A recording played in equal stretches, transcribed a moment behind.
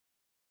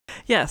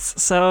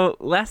Yes, so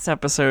last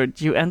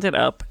episode, you ended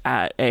up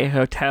at a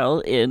hotel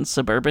in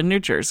suburban New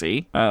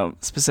Jersey,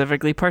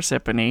 specifically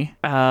Parsippany.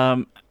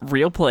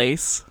 Real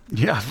place.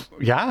 Yeah,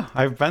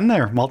 I've been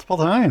there multiple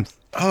times.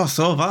 Oh,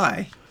 so have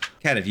I.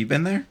 Kat, have you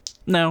been there?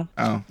 No.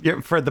 Oh.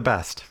 Yeah, for the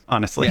best,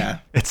 honestly. Yeah.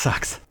 It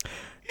sucks.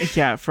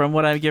 Yeah, from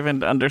what I've given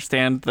to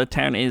understand, the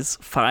town is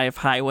 5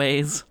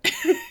 highways.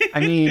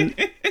 I mean,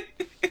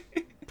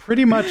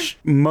 pretty much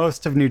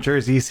most of New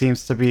Jersey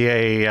seems to be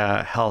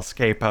a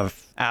hellscape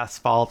of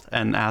asphalt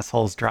and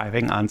assholes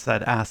driving on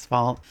said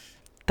asphalt.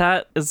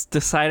 That is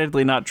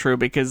decidedly not true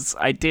because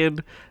I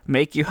did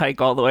make you hike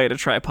all the way to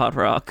Tripod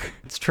Rock.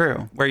 It's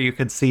true, where you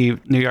could see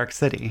New York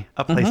City,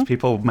 a place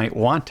people might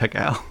want to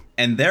go.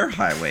 And their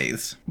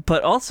highways.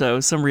 But also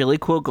some really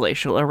cool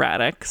glacial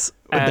erratics.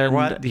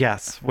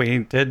 Yes, we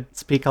did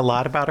speak a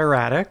lot about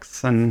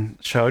erratics and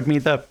showed me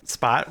the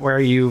spot where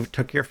you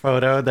took your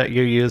photo that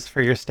you used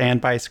for your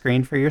standby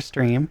screen for your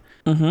stream.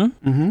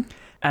 And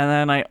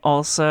then I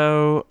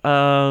also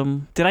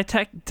did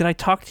I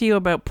talk to you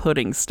about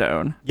Pudding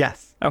Stone?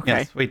 Yes. Okay.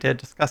 Yes, we did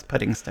discuss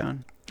Pudding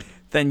Stone.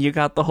 Then you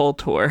got the whole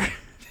tour.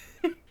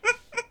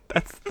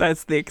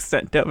 That's the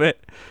extent of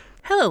it.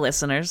 Hello,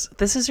 listeners.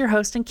 This is your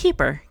host and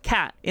keeper,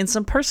 Kat. In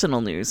some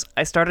personal news,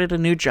 I started a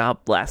new job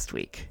last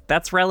week.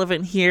 That's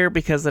relevant here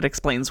because it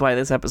explains why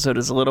this episode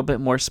is a little bit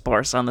more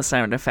sparse on the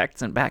sound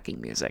effects and backing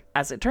music.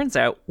 As it turns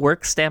out,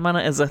 work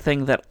stamina is a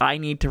thing that I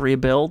need to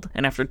rebuild,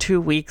 and after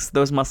 2 weeks,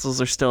 those muscles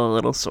are still a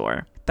little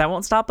sore. That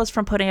won't stop us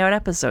from putting out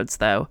episodes,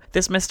 though.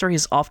 This mystery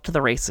is off to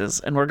the races,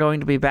 and we're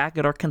going to be back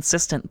at our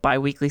consistent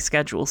bi-weekly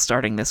schedule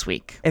starting this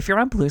week. If you're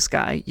on Blue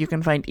Sky, you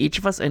can find each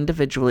of us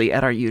individually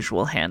at our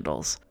usual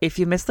handles. If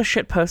you miss the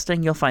shit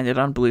posting, you'll find it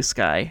on Blue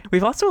Sky.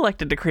 We've also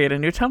elected to create a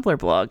new Tumblr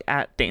blog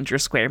at Danger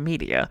Square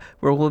Media,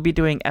 where we'll be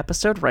doing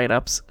episode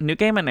write-ups, new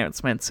game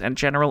announcements, and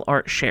general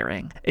art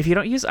sharing. If you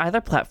don't use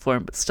either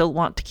platform but still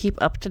want to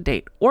keep up to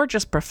date, or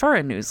just prefer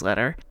a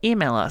newsletter,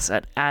 email us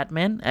at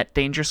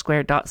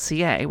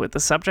admin@dangersquare.ca with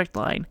the subject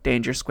line,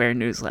 Danger Square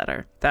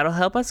Newsletter. That'll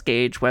help us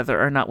gauge whether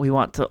or not we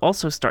want to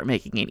also start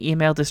making an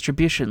email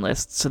distribution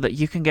list so that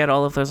you can get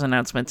all of those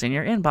announcements in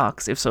your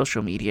inbox if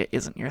social media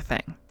isn't your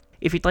thing.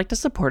 If you'd like to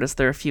support us,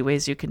 there are a few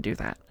ways you can do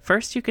that.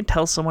 First, you can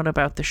tell someone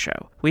about the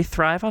show. We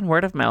thrive on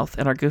word of mouth,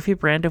 and our goofy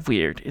brand of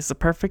weird is the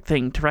perfect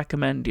thing to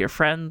recommend to your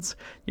friends,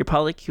 your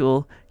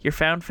polycule, your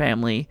found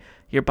family,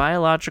 your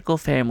biological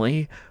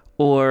family,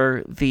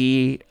 or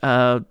the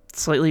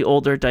slightly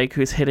older dyke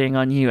who's hitting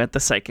on you at the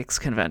Psychics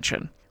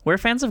convention. We're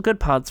fans of good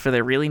pods for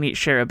their really neat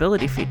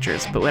shareability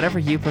features, but whatever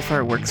you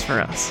prefer works for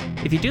us.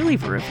 If you do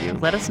leave a review,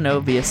 let us know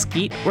via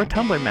Skeet or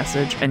Tumblr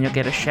message and you'll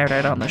get a shout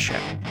out on the show.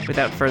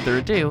 Without further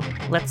ado,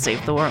 let's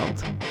save the world.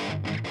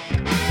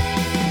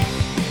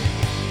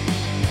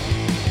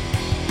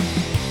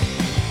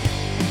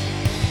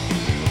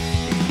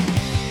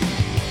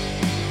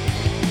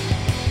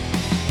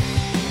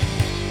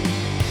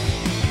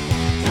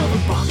 Tell the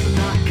boss I'm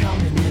not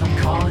coming in, I'm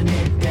calling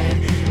it dead.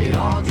 It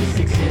all just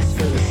exists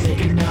for the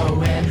sake of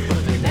no end. For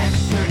the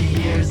next 30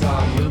 years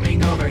I'm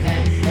looming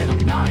overhead, and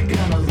I'm not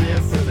gonna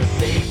live for the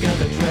sake of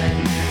the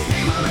dread.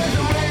 Take my breath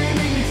away,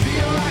 make me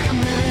feel like I'm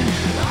living.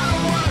 I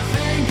don't wanna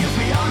think if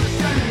we all just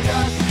turn to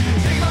dust.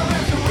 Take my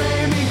breath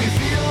away, make me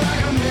feel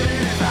like I'm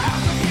living. If I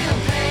have to feel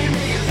pain,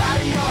 make it out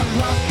of your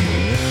lust.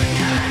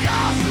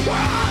 Chemicals, we're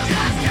all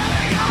just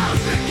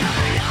chemicals.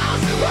 Chemicals,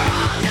 we're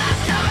all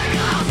just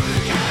chemicals.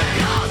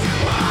 Chemicals,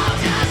 we're all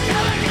just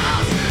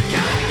chemicals.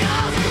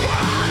 Chemicals, we're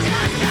all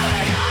just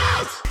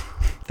chemicals.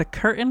 The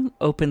curtain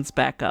opens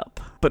back up,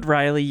 but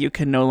Riley, you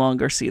can no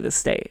longer see the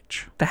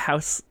stage. The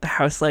house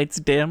lights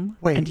dim,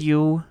 Wait. and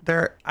you...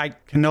 I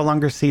can no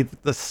longer see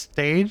the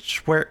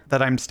stage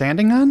that I'm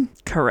standing on?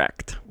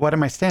 Correct. What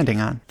am I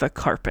standing on? The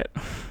carpet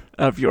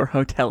of your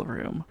hotel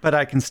room. But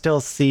I can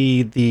still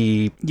see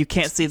the... You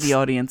can't see the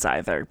audience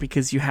either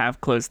because you have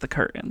closed the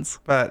curtains.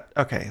 But,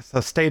 okay, so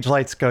stage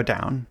lights go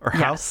down. Or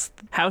house?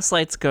 Yes. House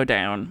lights go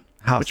down,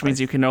 House which means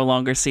lights. you can no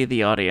longer see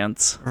the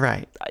audience.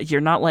 Right.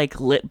 You're not like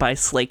lit by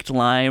slaked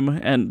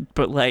lime,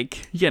 but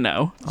like, you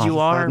know, All you of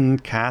a are sudden,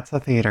 Kat's a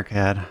theater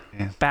kid.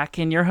 Yeah. back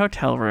in your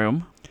hotel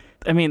room.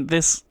 I mean,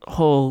 this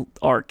whole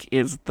arc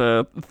is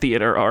the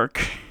theater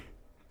arc.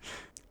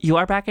 You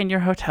are back in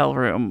your hotel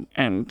room,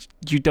 and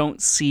you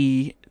don't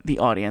see the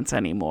audience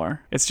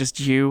anymore. It's just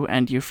you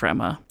and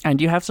Euphrema,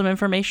 and you have some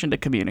information to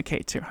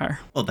communicate to her.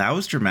 Well, that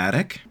was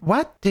dramatic.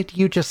 What did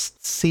you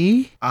just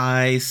see?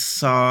 I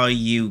saw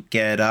you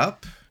get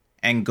up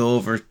and go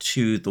over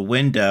to the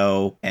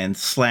window and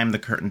slam the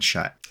curtain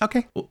shut.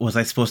 Okay. Was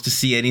I supposed to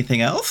see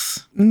anything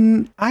else?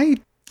 I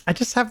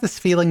just have this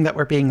feeling that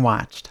we're being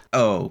watched.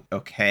 Oh,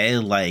 okay.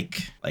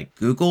 Like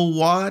Google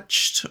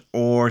watched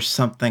or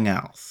something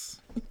else?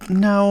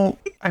 No,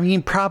 I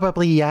mean,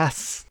 probably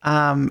yes.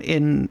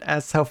 In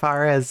as so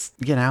far as,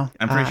 you know.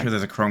 I'm pretty sure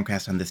there's a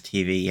Chromecast on this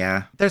TV,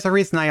 yeah. There's a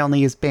reason I only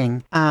use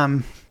Bing.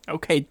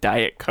 Okay,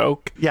 Diet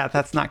Coke. Yeah,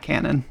 that's not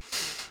canon.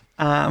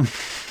 I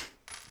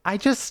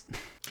just...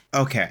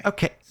 Okay.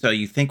 So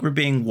you think we're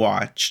being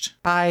watched?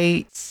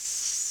 By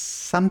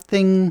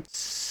something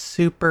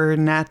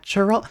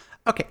supernatural?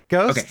 Okay,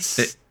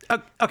 ghosts.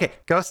 Okay,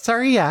 ghosts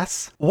are a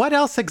yes. What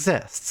else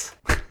exists?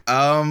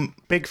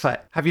 Bigfoot.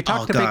 Have you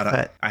talked to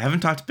Bigfoot? I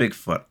haven't talked to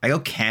Bigfoot. I go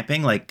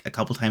camping like a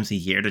couple times a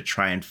year to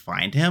try and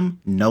find him.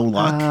 No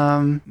luck.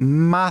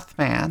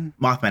 Mothman.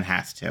 Mothman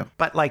has to.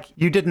 But like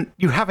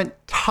you haven't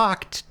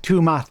talked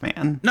to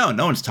Mothman. No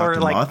one's talked to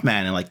like,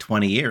 Mothman in like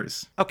 20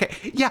 years. Okay,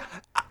 yeah,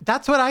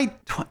 that's what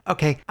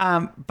okay.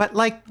 But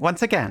like,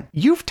 once again,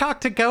 you've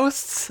talked to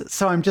ghosts,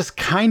 so I'm just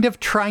kind of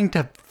trying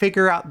to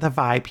figure out the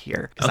vibe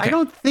here. Because I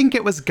don't think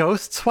it was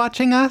ghosts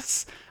watching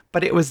us,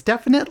 but it was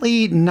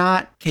definitely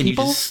not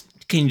people.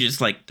 Can you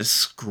just like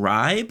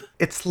describe?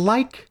 It's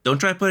like, don't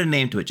try to put a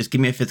name to it. Just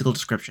give me a physical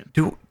description.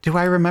 Do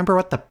I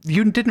remember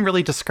you didn't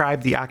really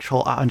describe the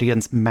actual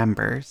audience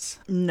members.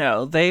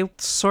 No, they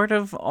sort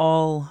of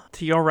all,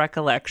 to your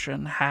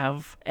recollection,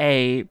 have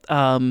a,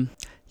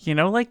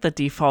 like the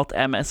default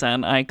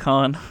MSN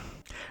icon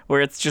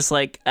where it's just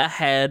like a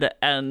head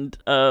and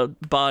a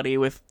body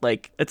with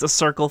like, it's a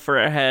circle for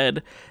a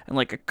head and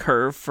like a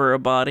curve for a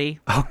body.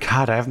 Oh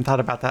God, I haven't thought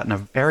about that in a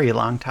very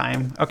long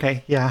time.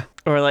 Okay, yeah.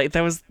 Or like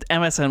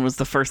MSN was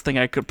the first thing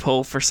I could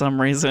pull for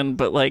some reason,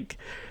 but like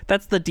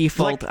that's the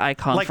default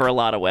icon for a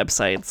lot of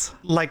websites.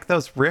 Like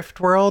those Rift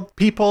World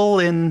people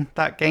in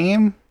that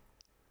game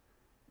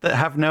that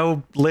have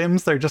no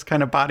limbs, they're just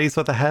kind of bodies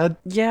with a head.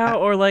 Yeah,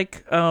 or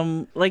like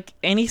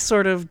any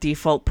sort of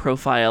default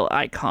profile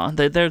icon.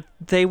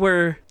 They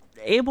were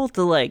able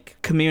to like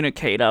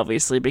communicate,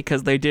 obviously,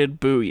 because they did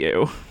boo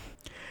you.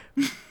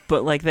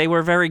 But like they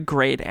were very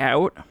grayed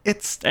out.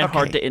 And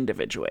hard to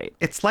individuate.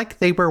 It's like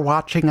they were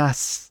watching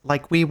us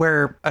like we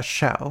were a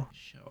show.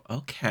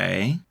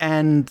 Okay.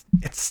 And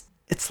it's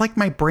like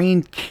my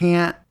brain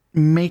can't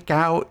make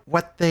out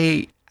what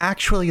they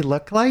actually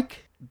look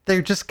like.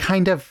 They're just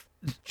kind of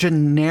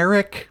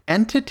generic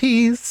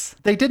entities.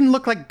 They didn't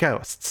look like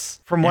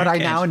ghosts from what I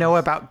now know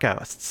about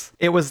ghosts.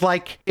 It was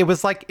like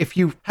if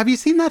have you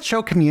seen that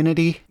show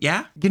Community?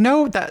 Yeah. You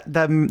know that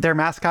their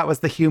mascot was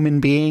the human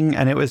being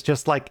and it was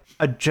just like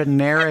a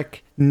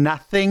generic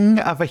nothing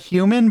of a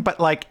human, but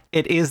like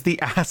it is the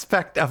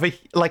aspect of a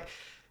like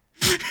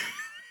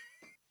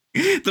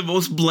the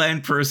most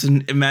bland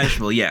person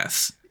imaginable.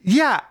 Yes.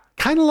 Yeah.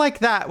 Kind of like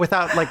that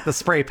without like the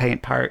spray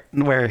paint part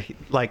where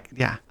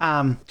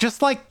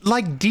just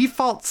like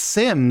default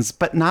Sims,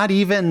 but not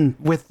even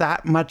with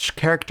that much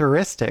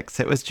characteristics.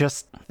 It was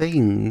just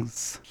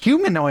things.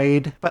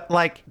 Humanoid, but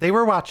like they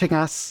were watching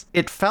us.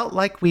 It felt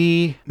like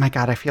my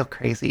God, I feel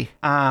crazy.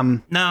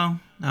 No.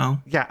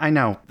 Yeah, I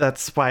know.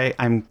 That's why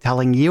I'm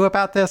telling you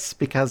about this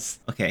because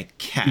okay,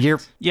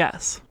 Cat.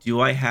 Yes.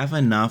 Do I have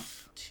enough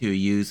to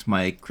use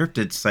my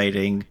cryptid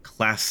sighting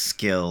class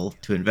skill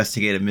to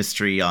investigate a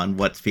mystery on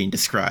what's being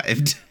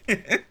described?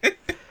 An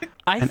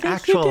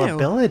actual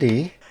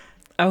ability.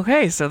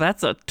 Okay, so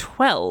that's a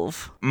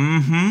 12.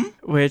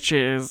 Mm-hmm. Which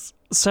is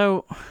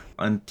so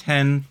on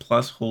 10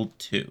 plus hold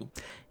 2.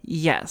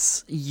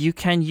 Yes, you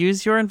can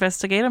use your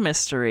investigate a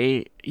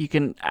mystery. You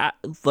can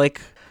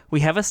we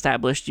have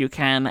established you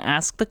can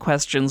ask the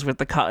questions with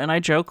the Cotton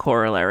Eye Joe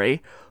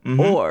corollary,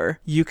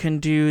 or you can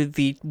do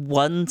the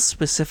one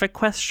specific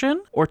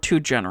question or two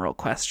general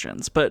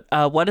questions. But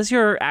what does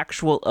your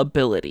actual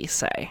ability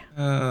say?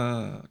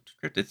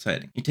 Cryptid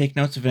sighting. You take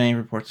notes of any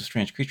reports of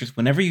strange creatures.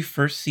 Whenever you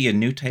first see a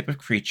new type of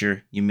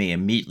creature, you may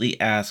immediately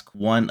ask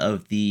one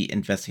of the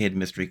investigated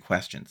mystery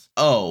questions.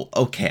 Oh,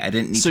 okay. I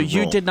didn't need to roll. So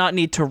you did not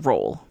need to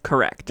roll,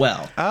 correct?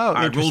 Well,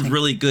 I rolled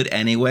really good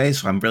anyway,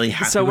 so I'm really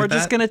happy with that. So we're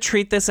just going to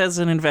treat this as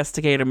an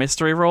investigate a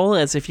mystery roll,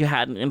 as if you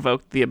hadn't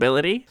invoked the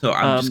ability. So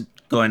I'm just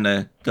going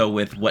to go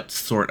with what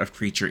sort of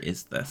creature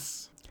is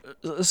this?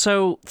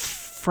 So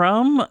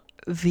from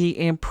the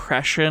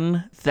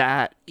impression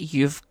that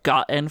you've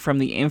gotten from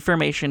the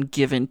information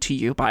given to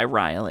you by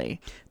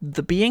Riley,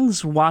 the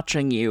beings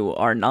watching you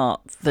are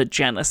not the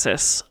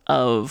genesis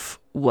of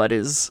what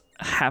is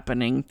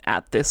happening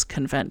at this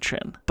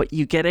convention, but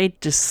you get a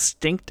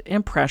distinct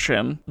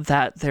impression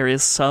that there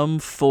is some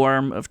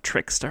form of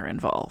trickster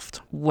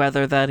involved.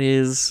 Whether that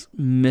is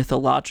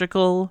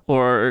mythological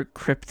or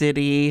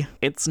cryptidy,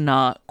 it's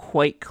not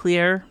quite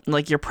clear.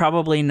 Like, you're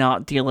probably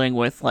not dealing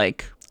with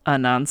like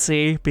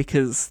Anansi,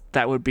 because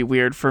that would be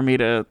weird for me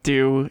to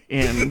do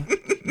in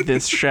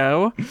this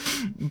show.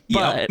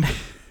 But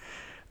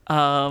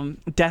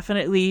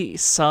definitely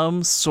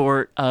some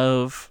sort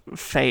of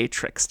fae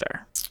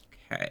trickster.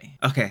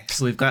 Okay,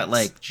 so we've got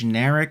like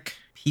generic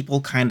people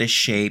kind of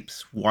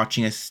shapes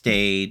watching a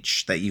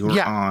stage that you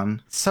were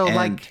on. So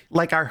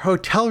like our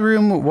hotel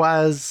room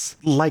was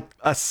like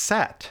a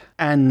set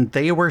and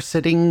they were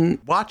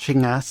sitting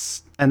watching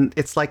us. And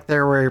it's like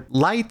there were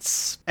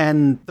lights,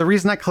 and the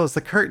reason I closed the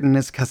curtain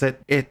is because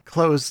it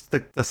closed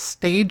the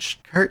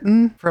stage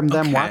curtain from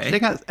them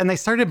watching us, and they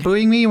started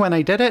booing me when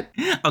I did it.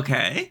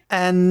 Okay.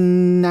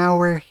 And now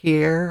we're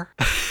here.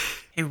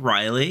 Hey,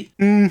 Riley.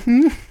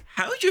 Mm-hmm.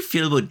 How would you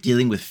feel about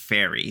dealing with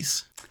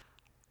fairies?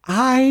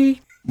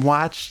 I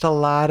watched a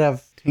lot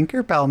of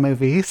Tinkerbell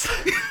movies.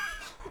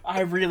 I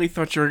really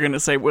thought you were going to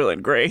say Will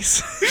and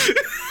Grace.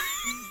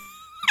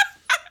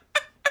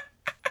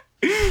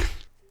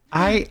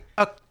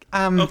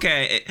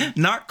 Okay,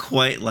 not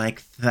quite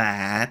like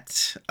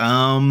that.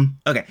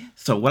 Okay,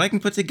 so what I can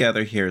put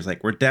together here is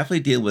like we're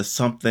definitely dealing with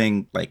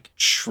something like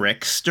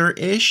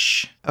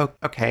trickster-ish. Oh,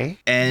 okay.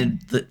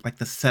 And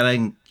the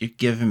setting you're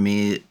giving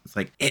me, it's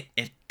like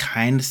it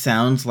kind of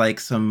sounds like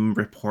some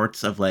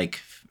reports of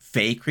like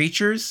fey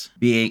creatures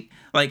being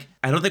like,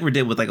 I don't think we're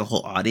dealing with like a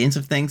whole audience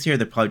of things here.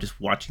 They're probably just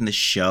watching the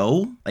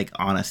show like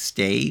on a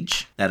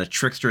stage that a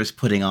trickster is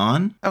putting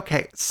on.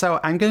 Okay,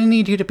 so I'm going to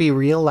need you to be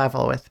real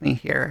level with me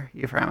here,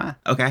 Euphrema.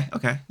 Okay,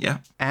 yeah.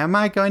 Am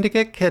I going to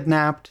get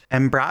kidnapped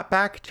and brought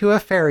back to a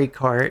fairy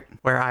court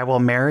where I will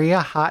marry a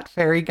hot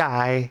fairy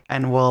guy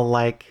and will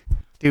like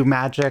do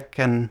magic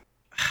and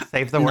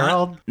save the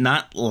world?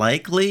 Not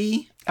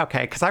likely.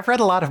 Okay, because I've read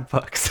a lot of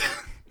books.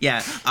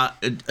 Yeah,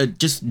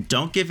 just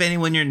don't give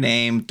anyone your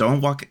name.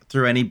 Don't walk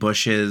through any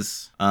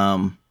bushes.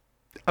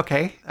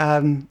 Okay.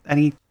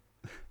 Any?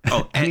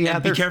 Oh,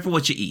 and be careful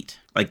what you eat.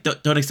 Like,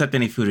 don't accept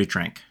any food or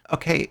drink.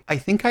 Okay, I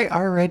think I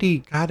already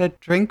got a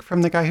drink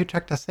from the guy who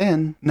checked us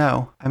in.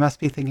 No, I must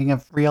be thinking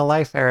of real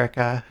life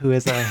Erica, who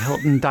is a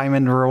Hilton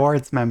Diamond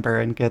Rewards member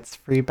and gets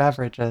free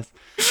beverages.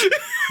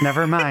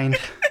 Never mind.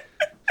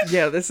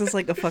 Yeah, this is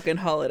like a fucking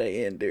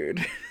Holiday Inn,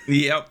 dude.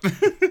 Yep.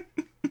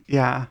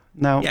 Yeah,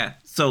 no. Yeah,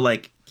 so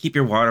like, keep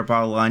your water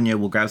bottle on you.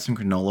 We'll grab some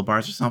granola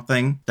bars or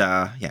something.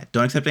 Yeah,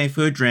 don't accept any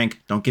food or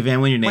drink. Don't give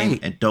anyone your name.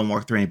 And don't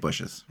walk through any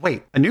bushes.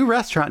 Wait, a new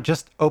restaurant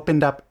just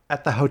opened up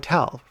at the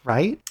hotel,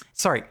 right?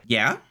 Sorry.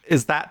 Yeah?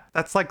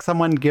 That's like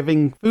someone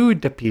giving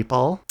food to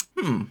people.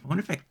 I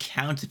wonder if that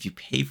counts if you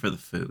pay for the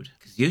food.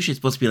 Because usually it's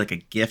supposed to be like a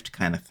gift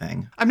kind of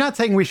thing. I'm not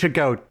saying we should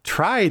go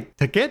try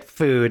to get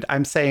food.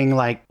 I'm saying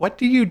like, what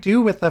do you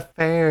do with a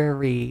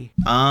fairy?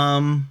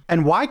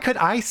 And why could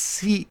I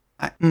see...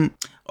 Well,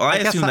 I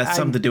assume that's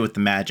something to do with the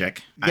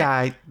magic. Yeah,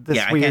 I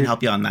can't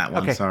help you on that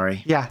one. Okay.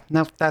 Sorry. Yeah,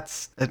 no,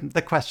 that's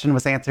the question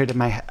was answered in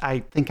my head. I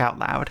think out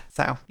loud.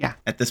 So yeah.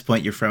 At this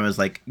point, your friend is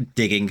like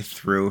digging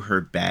through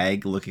her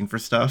bag looking for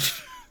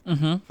stuff.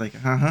 Mm-hmm. Like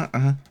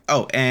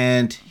Oh,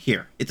 and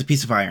here, it's a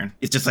piece of iron.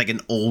 It's just like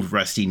an old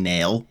rusty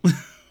nail.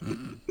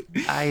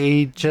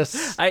 I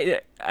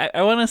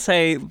want to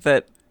say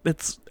that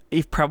it's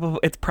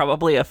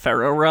probably a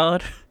ferro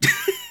rod.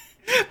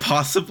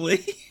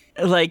 Possibly.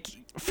 Like,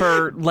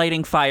 for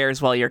lighting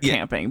fires while you're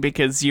camping,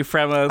 because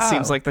Euphrema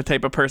seems like the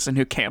type of person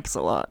who camps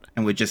a lot.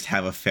 And would just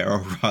have a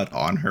ferro rod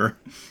on her,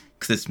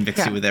 because it's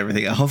mixing with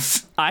everything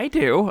else. I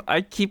do.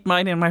 I keep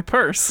mine in my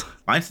purse.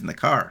 Mine's in the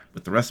car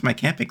with the rest of my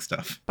camping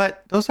stuff.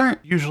 But those aren't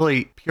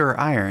usually pure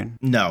iron.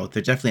 No,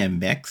 they're definitely a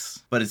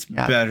mix, but it's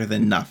better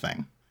than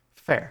nothing.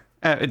 Fair.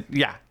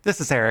 Yeah, this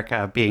is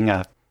Erica being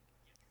a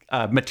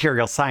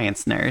material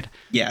science nerd.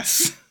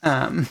 Yes.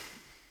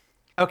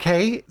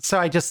 Okay, so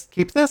I just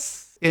keep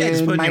this?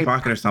 Just put it in your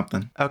pocket or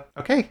something.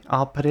 Okay,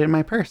 I'll put it in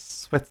my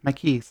purse with my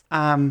keys.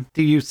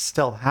 Do you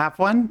still have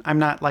one? I'm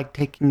not like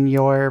taking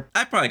your...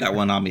 I probably got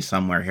one on me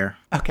somewhere here.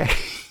 Okay.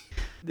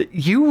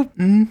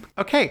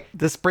 Okay,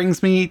 this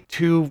brings me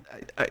to,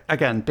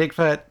 again,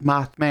 Bigfoot,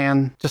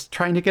 Mothman, just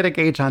trying to get a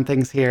gauge on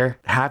things here.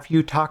 Have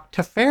you talked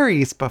to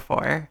fairies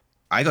before?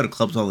 I go to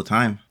clubs all the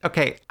time.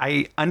 Okay,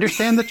 I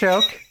understand the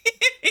joke.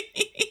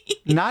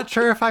 Not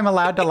sure if I'm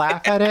allowed to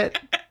laugh at it.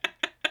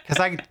 Because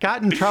I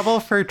got in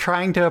trouble for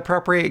trying to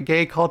appropriate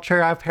gay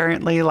culture,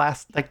 apparently,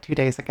 like 2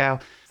 days ago.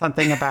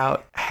 Something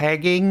about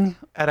hagging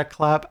at a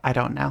club. I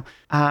don't know.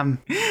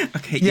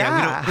 Okay,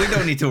 yeah, we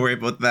don't need to worry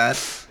about that.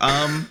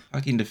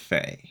 Talking to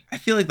Faye. I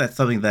feel like that's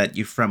something that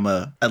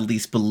Euphrema at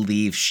least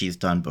believes she's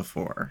done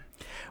before.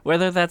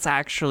 Whether that's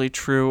actually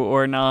true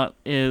or not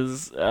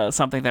is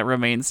something that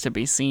remains to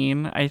be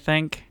seen, I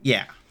think.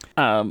 Yeah.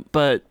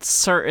 But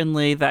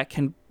certainly that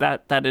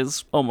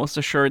is almost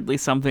assuredly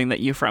something that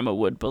Euphrema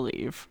would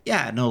believe.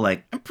 Yeah, no,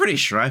 like, I'm pretty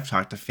sure I've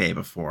talked to Faye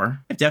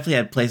before. I've definitely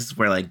had places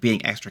where, like,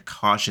 being extra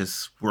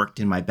cautious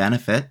worked in my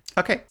benefit.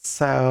 Okay,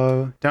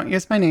 so don't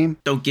use my name.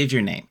 Don't give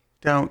your name.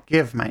 Don't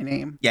give my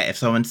name. Yeah, if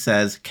someone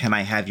says, can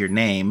I have your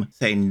name?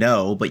 Say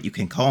no, but you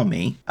can call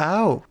me.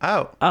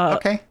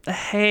 Okay.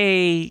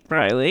 Hey,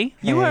 Riley.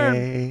 Hey. You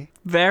are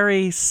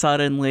very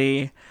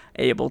suddenly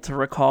able to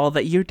recall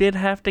that you did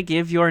have to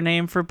give your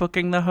name for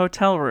booking the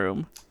hotel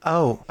room.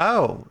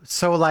 Oh.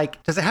 So,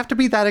 like, does it have to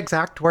be that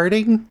exact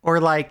wording? Or,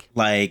 like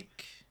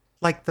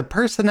the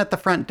person at the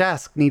front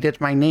desk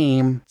needed my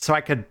name so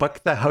I could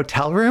book the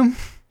hotel room?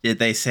 Did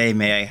they say,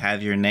 may I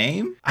have your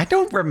name? I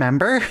don't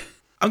remember.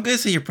 I'm going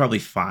to say you're probably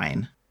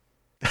fine.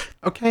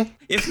 Okay.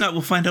 If not,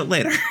 we'll find out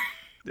later.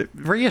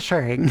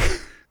 Reassuring.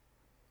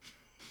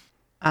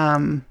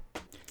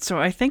 So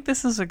I think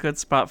this is a good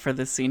spot for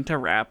this scene to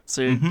wrap,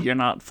 so you're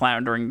not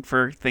floundering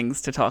for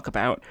things to talk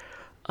about.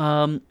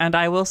 And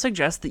I will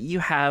suggest that you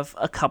have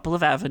a couple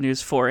of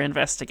avenues for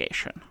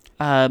investigation.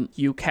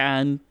 You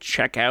can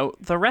check out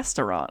the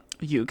restaurant.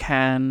 You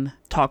can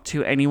talk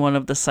to any one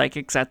of the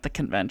psychics at the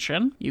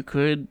convention. You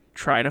could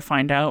try to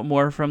find out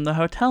more from the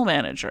hotel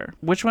manager.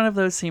 Which one of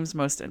those seems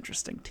most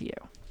interesting to you?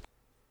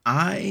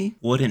 I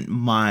wouldn't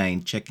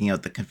mind checking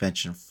out the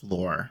convention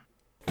floor.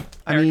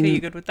 Erica, you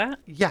good with that?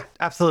 Yeah,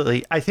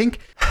 absolutely. I think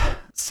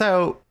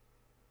so.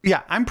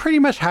 Yeah, I'm pretty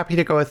much happy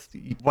to go with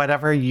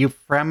whatever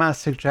Euphrema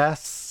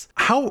suggests.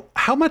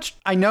 How much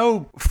I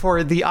know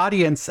for the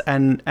audience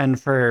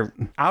and for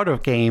out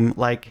of game,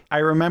 like I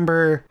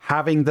remember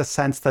having the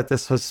sense that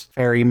this was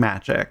fairy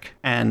magic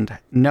and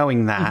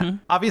knowing that.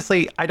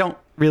 Obviously, I don't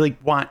really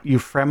want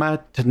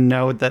Euphrema to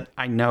know that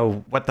I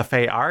know what the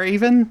Fae are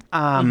even.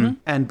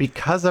 And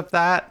because of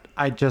that,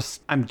 I'm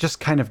just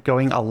kind of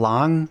going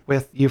along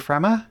with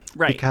Euphrema.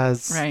 Right.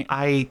 Because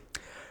that's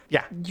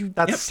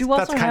You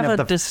also kind have of a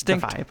the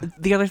distinct. vibe.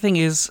 The other thing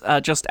is,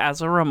 just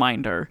as a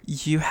reminder,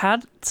 you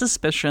had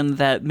suspicion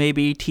that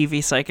maybe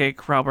TV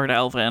psychic Robert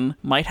Alvin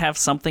might have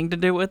something to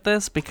do with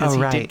this because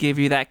he did give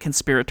you that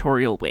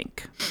conspiratorial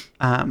wink.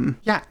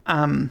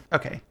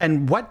 Okay.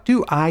 And what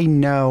do I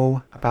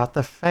know about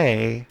the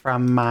Fae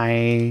from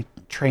my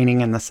training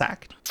in the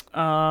sect?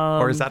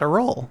 Or is that a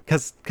role?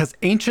 Because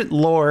ancient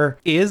lore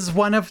is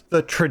one of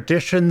the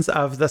traditions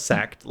of the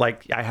sect.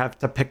 Like, I have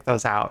to pick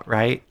those out,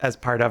 right? As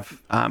part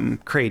of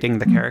creating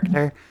the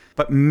character.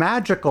 But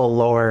magical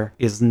lore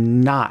is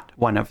not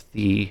one of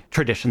the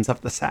traditions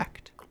of the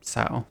sect.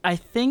 So I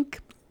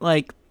think,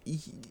 like,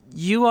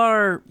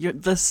 the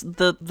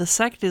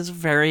sect is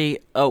very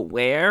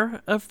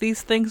aware of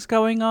these things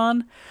going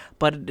on,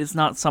 but it is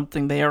not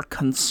something they are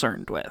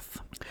concerned with.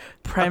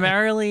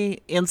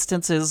 Primarily,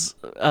 instances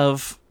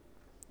of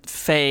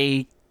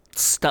Fae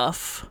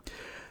stuff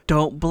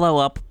don't blow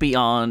up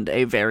beyond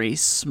a very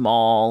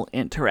small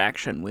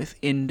interaction with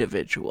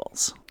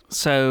individuals.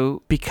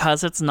 So,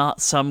 because it's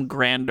not some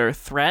grander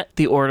threat,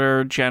 the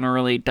Order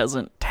generally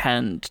doesn't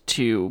tend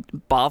to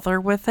bother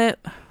with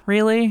it,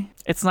 really.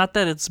 It's not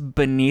that it's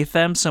beneath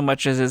them so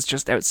much as it's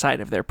just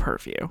outside of their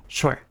purview.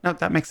 Sure. No,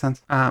 that makes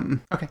sense.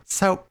 Okay.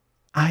 So,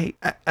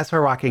 as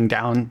we're walking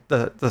down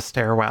the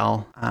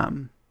stairwell,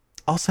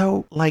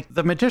 also, like,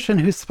 the magician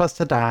who's supposed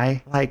to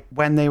die, like,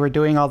 when they were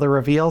doing all the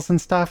reveals and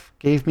stuff,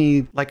 gave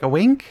me, like, a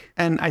wink.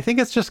 And I think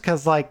it's just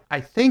because, like,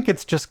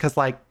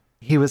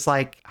 he was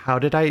like, how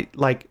did I,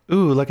 like,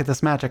 ooh, look at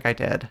this magic I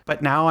did.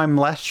 But now I'm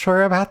less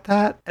sure about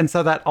that. And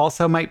so that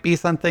also might be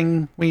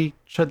something we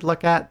should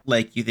look at.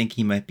 Like, you think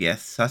he might be a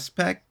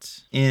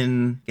suspect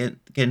in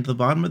getting to the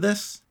bottom of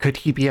this? Could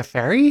he be a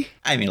fairy?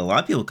 I mean, a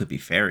lot of people could be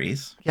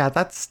fairies. Yeah,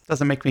 that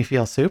doesn't make me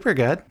feel super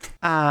good.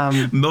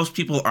 Most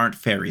people aren't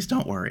fairies,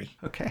 don't worry.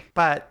 Okay.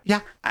 But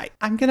yeah,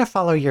 I'm going to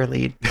follow your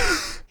lead.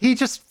 He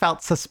just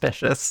felt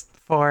suspicious.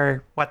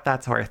 For what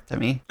that's worth to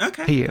me.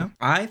 Okay. To you.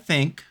 I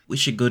think we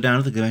should go down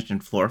to the convention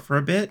floor for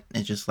a bit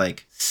and just,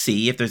 like,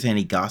 see if there's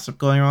any gossip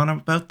going on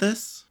about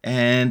this.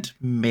 And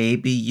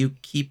maybe you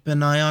keep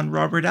an eye on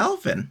Robert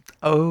Alvin.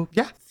 Oh,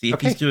 yeah. See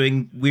if he's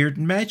doing weird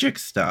magic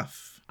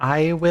stuff.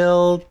 I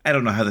will. I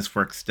don't know how this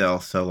works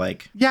still, so,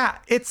 like. Yeah,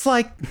 it's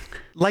like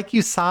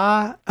you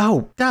saw.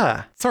 Oh,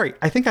 duh. Sorry,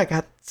 I think I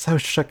got so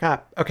shook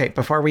up. Okay,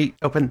 before we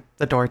open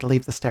the door to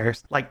leave the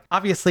stairs, like,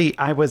 obviously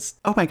I was,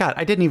 oh my God,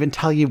 I didn't even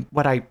tell you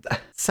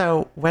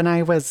so when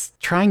I was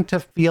trying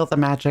to feel the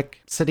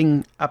magic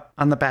sitting up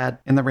on the bed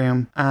in the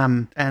room,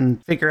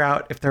 and figure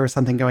out if there was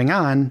something going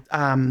on,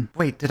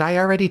 wait, did I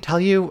already tell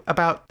you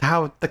about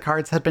how the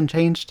cards had been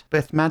changed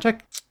with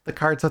magic? The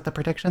cards with the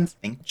predictions?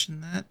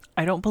 Mention that?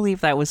 I don't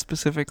believe that was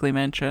specifically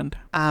mentioned.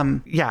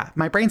 Yeah,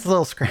 my brain's a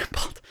little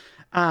scrambled.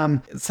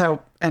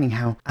 So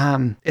anyhow,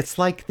 it's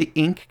like the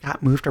ink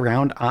got moved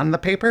around on the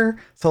paper.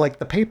 So like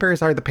the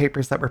papers are the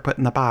papers that were put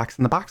in the box,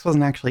 and the box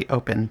wasn't actually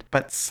opened,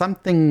 but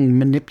something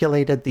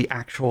manipulated the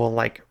actual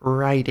like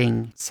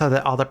writing so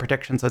that all the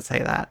predictions would say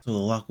that. So the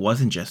lock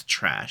wasn't just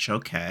trash.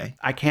 Okay.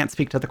 I can't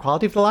speak to the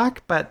quality of the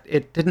lock, but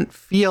it didn't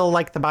feel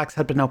like the box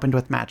had been opened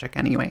with magic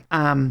anyway.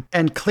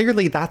 And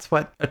clearly that's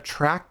what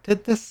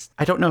attracted this.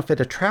 I don't know if it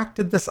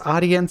attracted this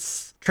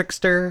audience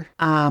trickster,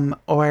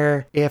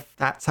 or if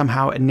that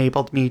somehow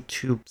enabled me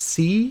to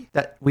see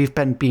that we've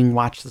been being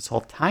watched this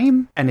whole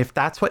time. And if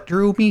that's what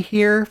drew me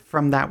here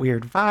from that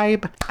weird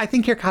vibe, I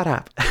think you're caught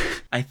up.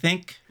 I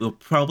think we'll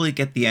probably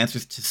get the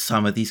answers to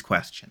some of these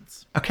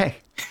questions. Okay.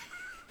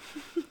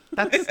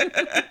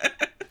 That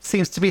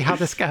seems to be how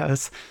this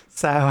goes.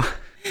 So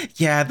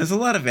yeah, there's a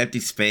lot of empty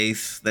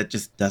space that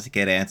just doesn't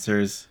get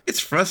answers.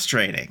 It's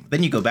frustrating.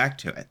 Then you go back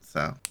to it,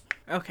 so.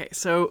 Okay,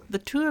 so the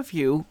two of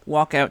you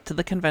walk out to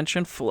the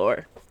convention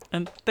floor,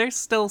 and there's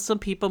still some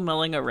people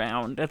milling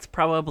around. It's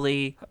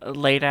probably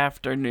late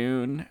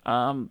afternoon,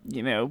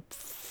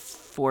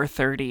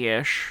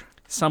 4:30-ish.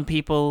 Some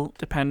people,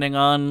 depending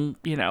on,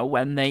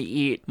 when they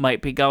eat,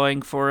 might be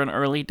going for an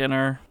early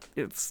dinner.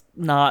 It's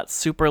not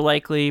super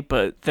likely,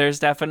 but there's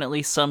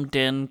definitely some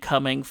din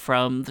coming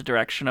from the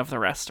direction of the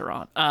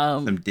restaurant.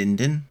 Some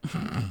din-din?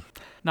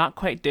 Not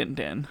quite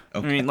din-din.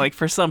 Okay. I mean, like,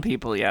 for some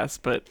people, yes,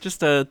 but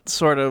just a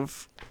sort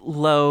of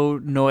low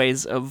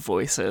noise of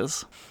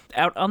voices.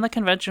 Out on the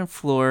convention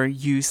floor,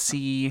 you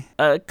see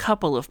a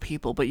couple of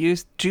people, but you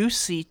do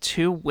see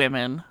two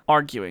women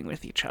arguing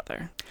with each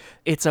other.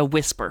 It's a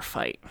whisper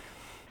fight.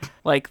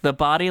 Like, the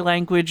body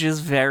language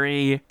is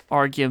very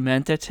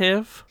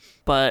argumentative,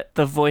 but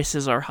the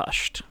voices are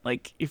hushed.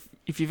 Like,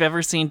 if you've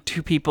ever seen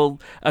two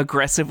people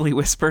aggressively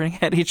whispering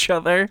at each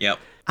other. Yep.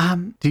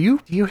 Do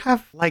you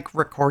have like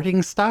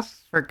recording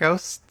stuff for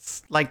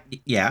ghosts,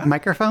 like Yeah.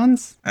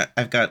 microphones?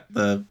 I've got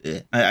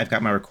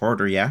my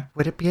recorder. Yeah.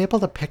 Would it be able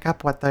to pick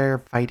up what they're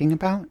fighting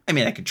about? I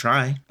mean, I could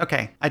try.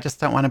 Okay, I just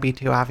don't want to be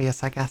too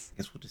obvious, I guess. I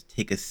guess we'll just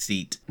take a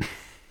seat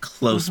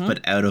close but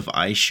out of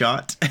eye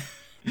shot.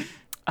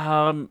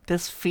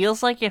 This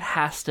feels like it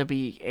has to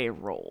be a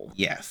roll.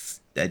 Yes,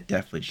 that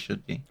definitely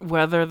should be.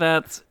 Whether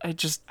that's,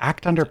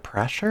 Act under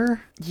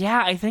pressure?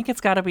 yeah, I think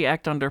it's got to be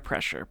act under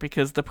pressure,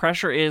 because the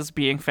pressure is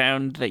being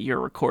found that you're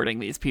recording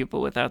these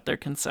people without their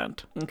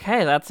consent.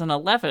 Okay, that's an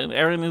 11.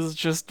 Aaron is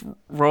just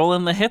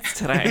rolling the hits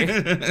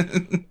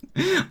today.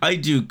 I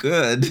do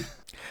good.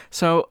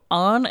 So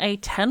on a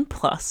 10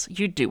 plus,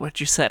 you do what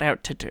you set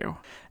out to do.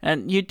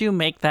 And you do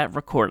make that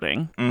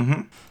recording.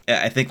 Mm-hmm.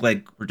 Yeah, I think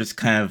like we're just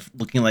kind of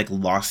looking like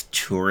lost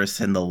tourists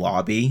in the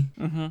lobby.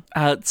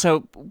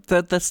 So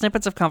the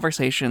snippets of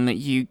conversation that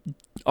you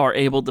are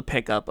able to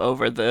pick up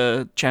over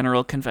the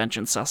general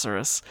convention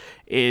susurrus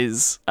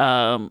is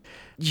you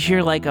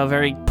hear like a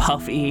very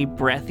puffy,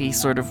 breathy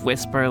sort of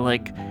whisper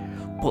like,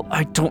 well,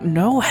 I don't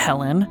know,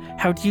 Helen.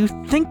 How do you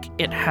think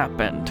it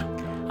happened?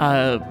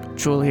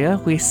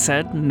 Julia, we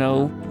said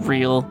no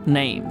real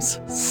names.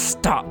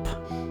 Stop.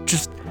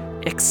 Just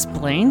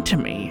explain to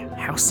me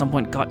how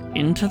someone got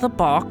into the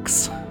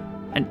box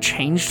and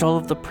changed all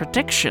of the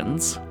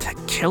predictions to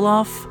kill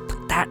off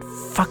that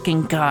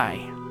fucking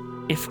guy.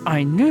 If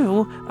I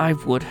knew, I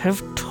would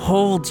have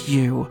told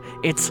you.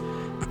 It's...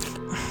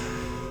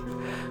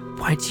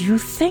 Why do you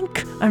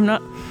think I'm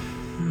not...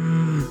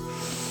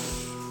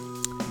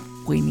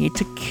 We need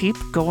to keep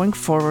going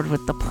forward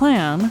with the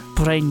plan,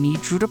 but I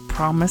need you to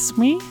promise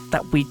me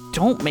that we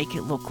don't make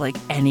it look like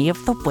any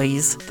of the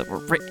ways that were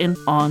written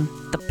on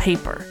the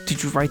paper.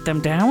 Did you write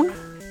them down?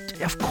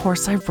 Of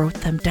course I wrote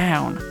them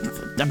down.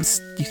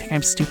 You think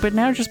I'm stupid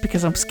now just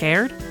because I'm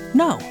scared?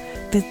 No.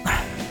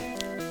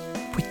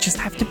 We just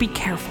have to be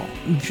careful.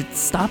 We should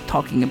stop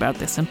talking about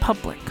this in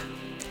public.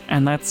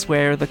 And that's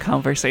where the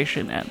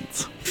conversation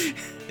ends.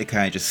 They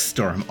kind of just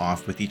storm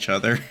off with each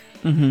other.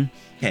 Mm-hmm.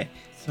 Okay.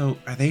 So,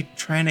 are they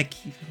trying to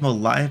keep him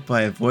alive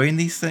by avoiding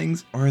these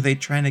things, or are they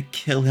trying to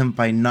kill him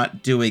by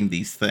not doing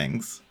these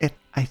things?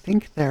 I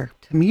think to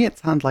me, it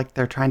sounds like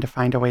they're trying to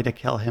find a way to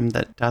kill him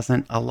that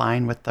doesn't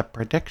align with the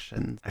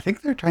predictions. I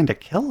think they're trying to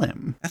kill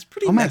him. That's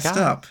pretty messed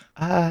up.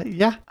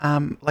 Yeah.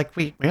 Like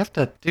we have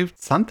to do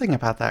something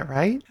about that,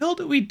 right? The hell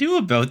do we do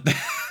about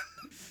that?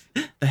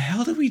 The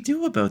hell do we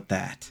do about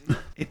that?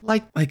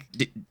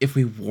 If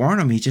we warn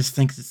him, he just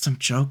thinks it's some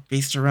joke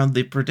based around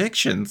the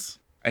predictions.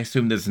 I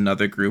assume there's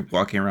another group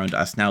walking around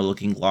us now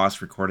looking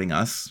lost, recording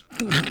us.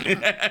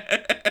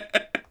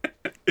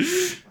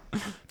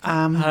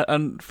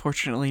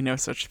 Unfortunately, no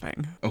such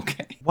thing.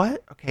 Okay.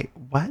 What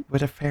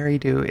would a fairy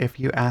do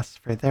if you asked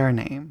for their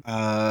name?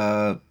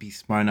 Be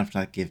smart enough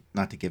not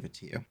to give it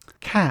to you.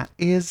 Kat,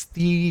 is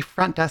the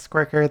front desk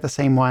worker the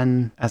same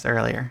one as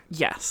earlier?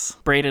 Yes,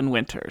 Braden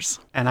Winters.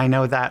 And I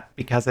know that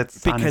because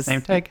it's on his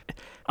name tag?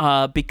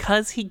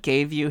 Because he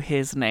gave you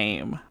his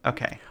name.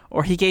 Okay.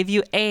 Or he gave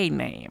you a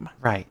name.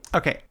 Right.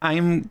 Okay.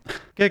 I'm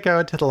gonna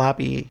go to the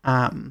lobby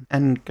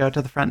and go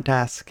to the front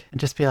desk and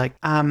just be like,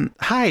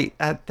 hi,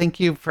 thank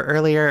you for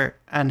earlier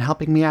and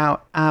helping me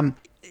out.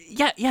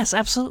 Yes,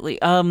 absolutely.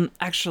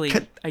 Actually,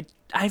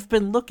 I've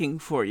been looking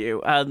for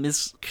you.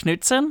 Ms.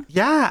 Knudsen?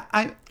 Yeah,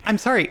 I'm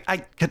sorry.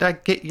 Could I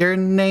get your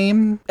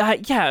name?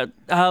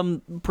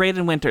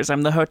 Braden Winters.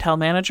 I'm the hotel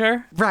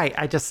manager. Right,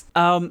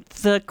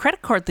 the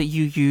credit card that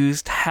you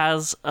used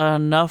has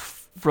enough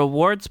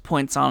rewards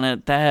points on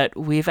it that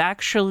we've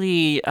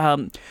actually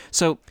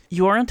so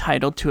you're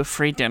entitled to a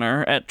free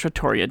dinner at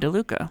Trattoria De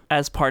Luca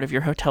as part of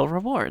your hotel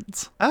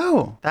rewards.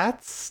 Oh,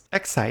 that's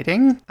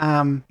exciting.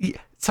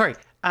 Sorry.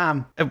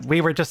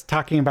 We were just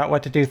talking about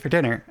what to do for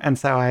dinner, and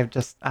so I've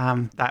just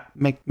that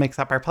makes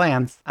up our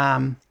plans.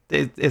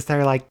 Is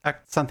there like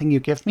something you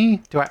give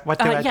me? What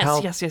do I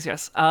tell?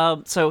 Yes.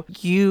 So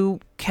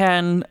you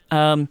can,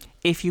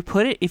 if you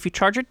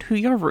charge it to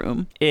your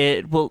room,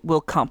 it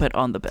will comp it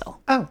on the bill.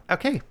 Oh,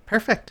 okay,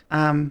 perfect.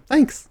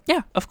 Thanks.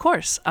 Yeah, of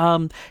course.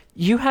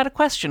 You had a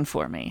question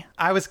for me.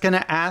 I was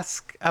gonna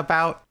ask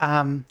about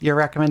your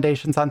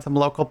recommendations on some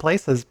local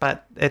places,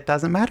 but it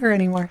doesn't matter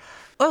anymore.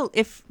 Well,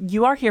 if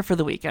you are here for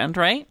the weekend,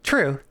 right?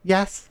 True.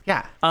 Yes.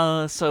 Yeah.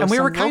 So and we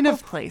some were kind local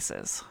of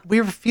places. We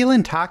were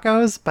feeling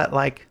tacos, but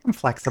like I'm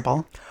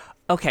flexible.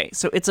 Okay,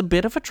 so it's a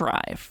bit of a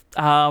drive.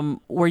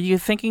 Were you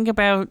thinking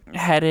about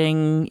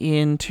heading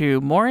into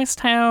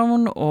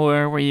Morristown,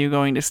 or were you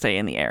going to stay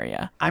in the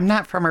area? I'm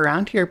not from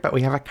around here, but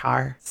we have a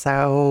car,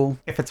 so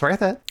if it's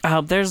worth it.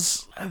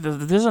 There's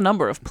a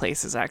number of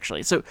places,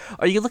 actually. So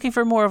are you looking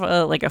for more of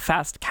a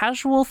fast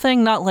casual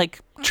thing? Not like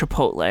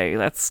Chipotle.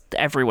 That's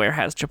everywhere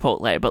has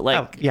Chipotle, but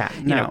like,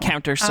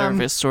 counter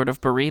service sort of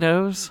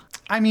burritos?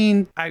 I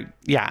mean,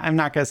 I'm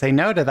not going to say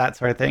no to that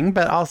sort of thing,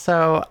 but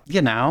also,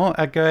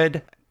 a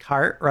good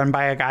cart run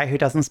by a guy who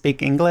doesn't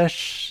speak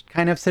English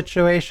kind of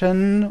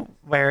situation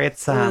where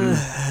it's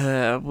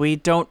we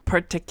don't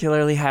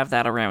particularly have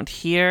that around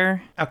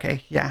here.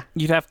 okay, yeah.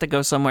 You'd have to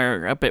go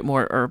somewhere a bit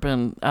more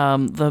urban.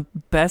 The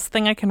best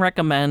thing I can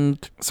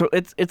recommend, so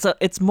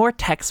it's more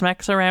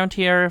Tex-Mex around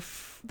here,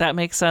 if that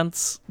makes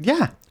sense.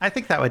 Yeah, I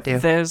think that would do.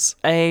 There's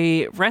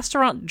a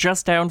restaurant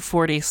just down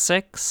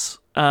 46.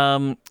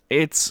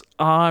 It's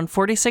on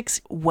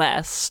 46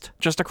 West,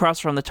 just across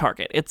from the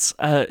Target. It's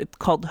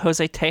called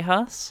Jose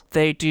Tejas.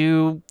 They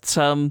do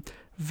some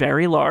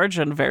very large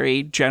and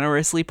very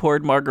generously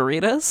poured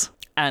margaritas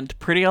and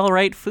pretty all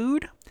right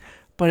food.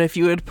 But if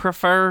you would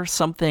prefer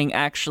something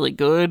actually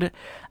good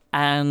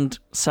and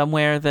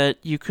somewhere that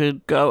you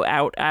could go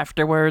out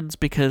afterwards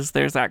because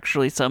there's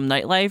actually some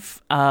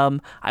nightlife,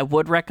 I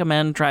would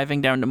recommend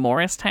driving down to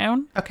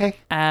Morristown. Okay.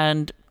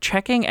 And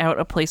checking out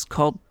a place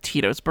called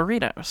Tito's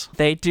Burritos.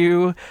 They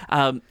do,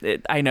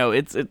 I know,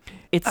 it's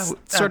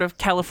sort of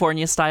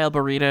California-style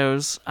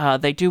burritos.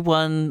 They do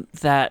one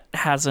that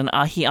has an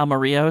ají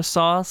amarillo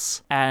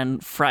sauce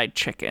and fried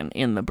chicken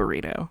in the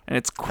burrito, and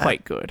it's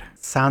quite good.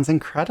 Sounds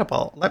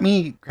incredible. Let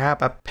me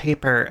grab a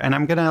paper, and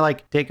I'm gonna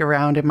like dig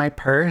around in my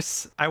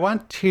purse. I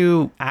want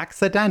to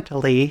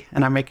accidentally,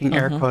 and I'm making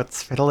air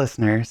quotes for the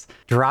listeners,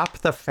 drop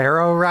the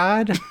ferro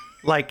rod.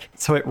 Like,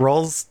 so it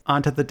rolls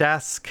onto the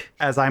desk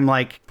as I'm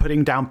like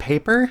putting down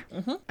paper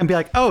and be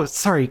like, oh,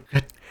 sorry,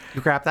 could you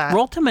grab that?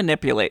 Roll to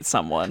manipulate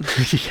someone.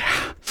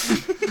 Yeah.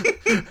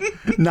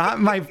 Not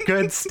my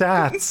good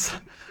stats.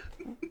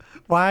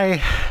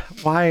 Why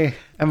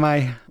am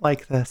I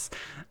like this?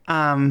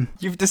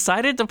 You've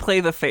decided to play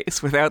the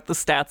face without the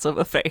stats of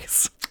a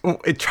face.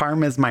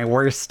 Charm is my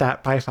worst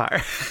stat by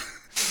far.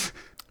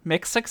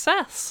 Mixed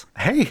success.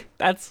 Hey,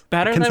 that's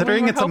better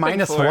considering than we were it's a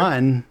hoping for.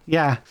 -1.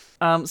 Yeah.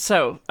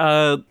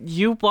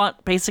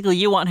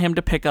 You want him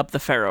to pick up the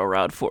ferro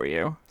rod for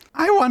you.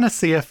 I want to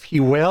see if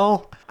he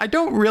will. I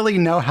don't really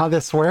know how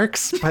this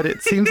works, but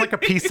it seems like a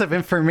piece of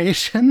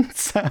information.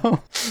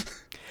 So,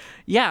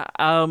 yeah.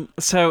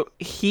 So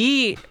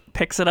he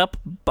picks it up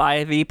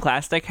by the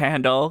plastic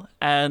handle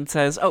and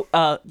says,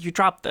 "Oh, you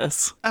dropped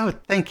this." Oh,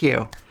 thank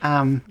you.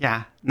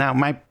 Yeah. No,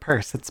 my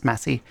purse. It's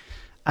messy.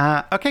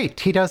 Okay,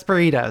 Tito's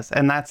Burritos,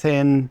 and that's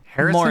in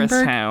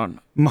Harrisonburg?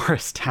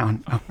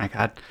 Morristown. Oh my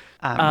God.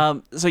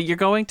 So you're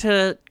going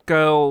to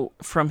go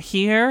from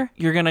here.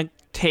 You're going to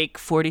take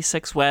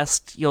 46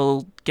 West.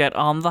 You'll get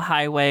on the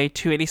highway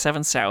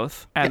 287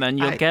 South, and then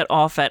you'll get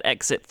off at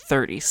exit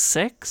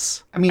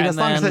 36. I mean, as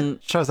long as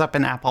it shows up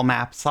in Apple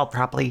Maps, I'll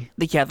probably...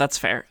 Yeah, that's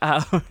fair.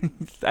 I'm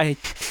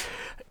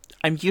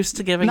used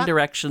to giving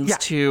directions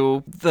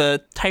to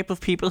the type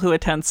of people who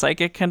attend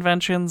psychic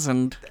conventions,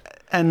 and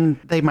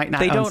they might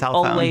not own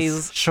cell phones.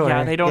 Always, sure.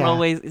 Yeah, they don't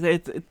always.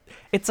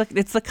 It's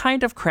the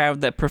kind of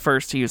crowd that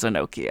prefers to use a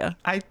Nokia.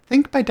 I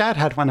think my dad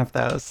had one of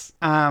those.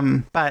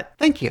 But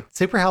thank you,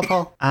 super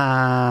helpful.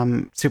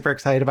 Super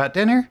excited about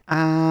dinner.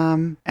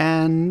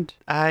 And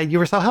you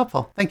were so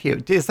helpful. Thank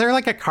you. Is there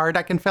like a card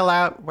I can fill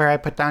out where I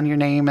put down your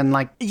name and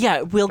like?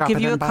 Yeah, we'll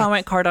give you a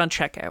comment card on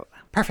checkout.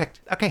 Perfect.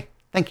 Okay,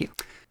 thank you.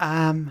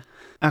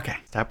 Okay,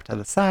 step to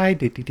the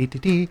side.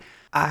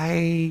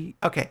 I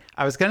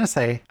was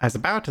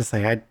about to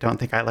say, I don't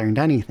think I learned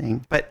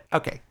anything, but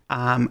okay.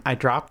 I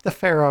dropped the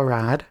ferro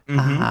rod.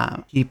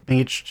 He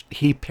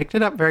picked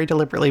it up very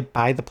deliberately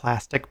by the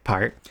plastic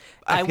part.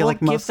 I will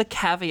give the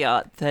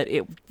caveat that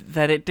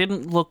it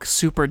didn't look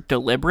super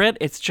deliberate.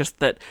 It's just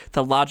that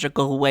the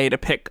logical way to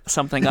pick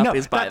something up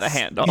is by the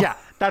handle. Yeah,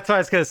 that's what I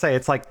was going to say.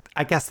 It's like,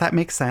 I guess that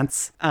makes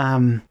sense.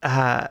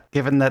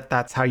 Given that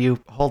that's how you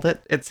hold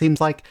it, it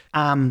seems like.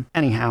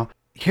 Anyhow.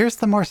 Here's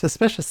the more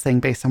suspicious thing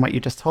based on what you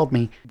just told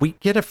me. We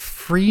get a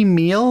free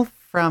meal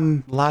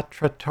from La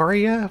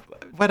Trattoria,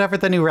 whatever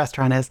the new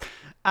restaurant is.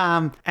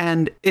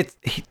 And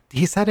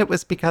he said it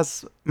was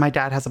because my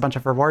dad has a bunch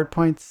of reward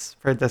points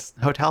for this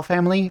hotel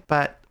family,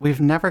 but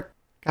we've never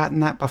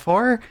gotten that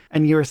before.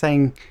 And you were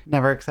saying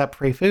never accept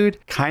free food.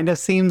 Kind of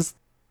seems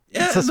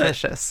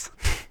suspicious.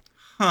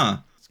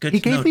 It's good he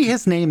to know. gave me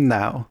his name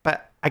though,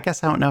 but I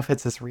guess I don't know if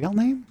it's his real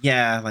name.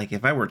 Yeah, like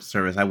if I worked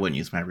service, I wouldn't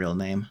use my real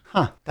name.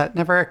 That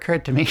never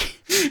occurred to me.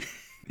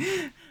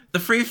 The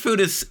free food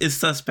is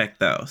suspect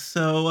though,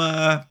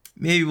 so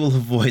maybe we'll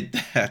avoid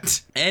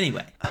that.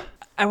 Anyway.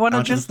 I want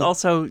to just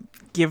also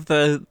give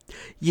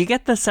you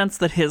get the sense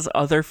that his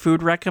other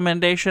food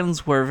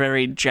recommendations were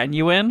very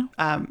genuine.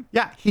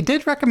 Yeah, he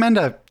did recommend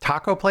a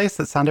taco place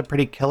that sounded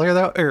pretty killer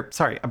though.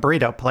 A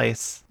burrito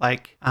place.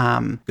 Like,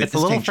 it's a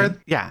little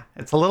further. Yeah,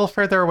 it's a little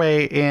further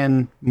away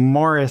in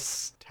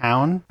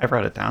Morristown. I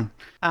wrote it down.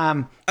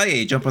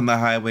 You jump on the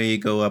highway, you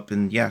go up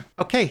and yeah.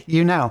 Okay,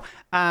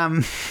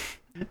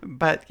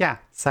 but yeah,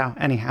 so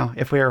anyhow,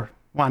 if we were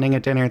wanting a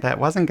dinner that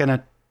wasn't going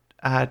to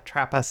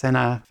trap us in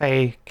a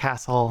Fey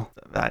castle,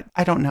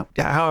 I don't know.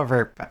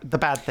 However, the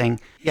bad thing.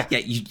 Yeah. Yeah,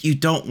 you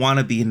don't want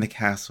to be in the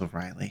castle,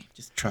 Riley.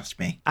 Just trust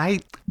me.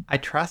 I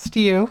trust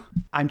you.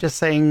 I'm just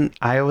saying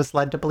I was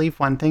led to believe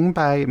one thing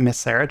by Miss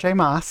Sarah J.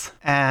 Maas,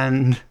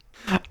 and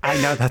I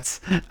know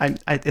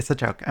it's a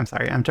joke. I'm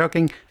sorry. I'm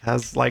joking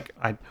because,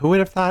 who would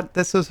have thought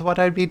this is what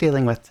I'd be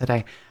dealing with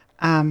today?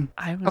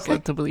 I was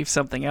led to believe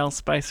something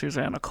else by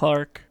Susanna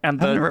Clark and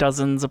the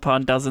dozens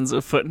upon dozens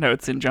of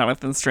footnotes in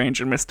Jonathan Strange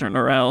and Mr.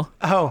 Norrell.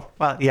 Oh,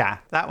 well, yeah,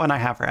 that one I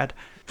have read.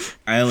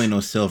 I only know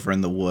Silver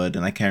in the Wood,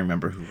 and I can't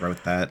remember who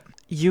wrote that.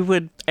 You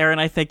would, Aaron,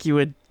 I think you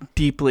would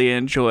deeply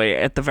enjoy,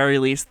 at the very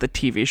least, the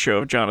TV show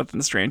of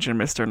Jonathan Strange and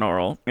Mr.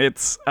 Norrell.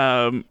 It's,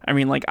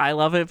 I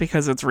love it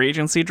because it's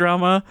Regency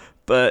drama,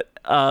 but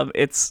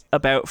it's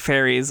about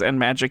fairies and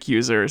magic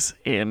users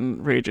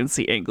in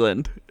Regency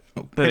England.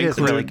 It is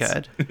really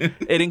good.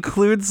 It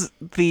includes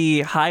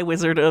the High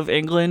Wizard of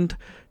England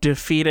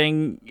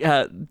defeating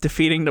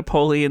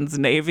Napoleon's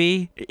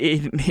navy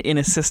in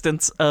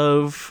assistance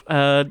of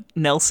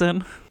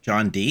Nelson.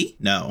 John Dee?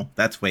 No,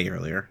 that's way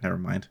earlier. Never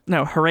mind.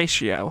 No,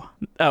 Horatio.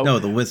 Oh, no,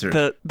 the wizard.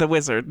 The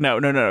wizard.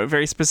 No.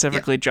 Very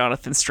specifically,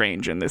 Jonathan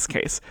Strange in this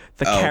case.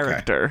 The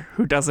character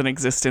who doesn't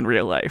exist in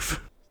real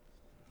life.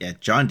 Yeah,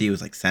 John Dee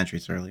was like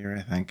centuries earlier,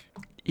 I think.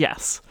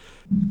 Yes.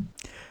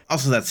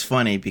 Also, that's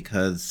funny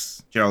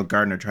because Gerald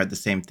Gardner tried the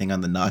same thing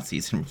on the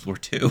Nazis in World War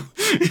II.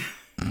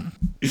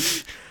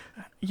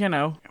 You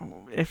know,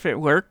 if it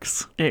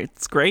works,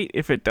 it's great.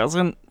 If it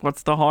doesn't,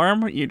 what's the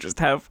harm? You just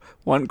have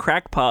one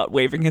crackpot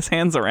waving his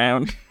hands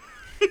around.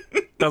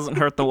 Doesn't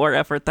hurt the war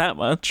effort that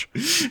much.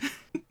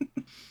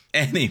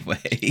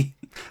 Anyway.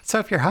 So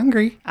if you're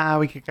hungry,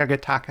 we could go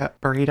get taco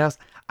burritos.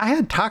 I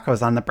had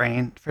tacos on the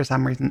brain for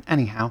some reason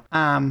anyhow.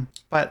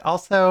 But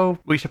also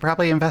we should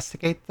probably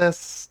investigate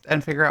this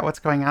and figure out what's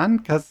going on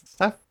because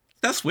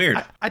That's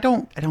weird. I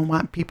don't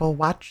want people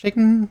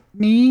watching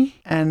me,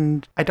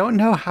 and I don't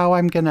know how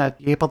I'm gonna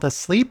be able to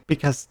sleep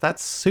because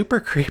that's super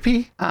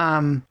creepy.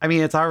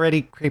 It's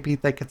already creepy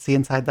they could see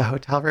inside the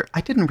hotel room.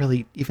 I didn't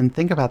really even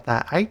think about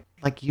that. I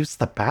used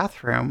the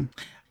bathroom.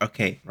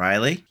 Okay,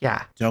 Riley?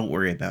 Yeah. Don't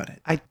worry about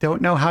it. I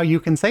don't know how you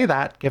can say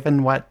that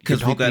given what you because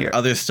we've told me. got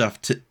other stuff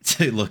to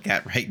look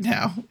at right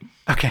now.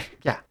 Okay,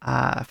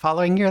 yeah.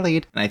 Following your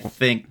lead. And I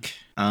think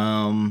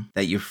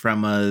that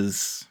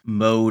Euphrema's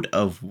mode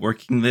of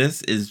working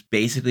this is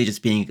basically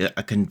just being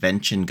a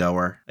convention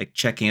goer, like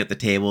checking out the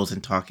tables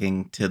and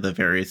talking to the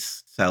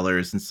various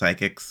sellers and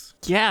psychics.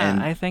 Yeah,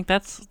 I think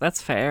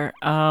that's fair.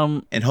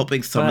 And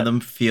hoping some of them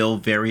feel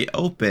very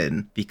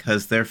open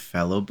because they're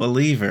fellow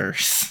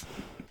believers.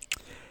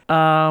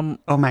 Oh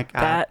my God.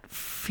 That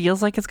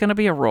feels like it's going to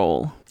be a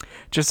roll.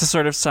 Just to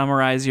sort of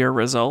summarize your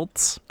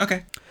results.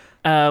 Okay.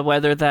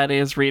 Whether that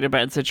is read a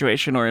bad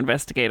situation or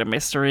investigate a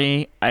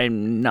mystery,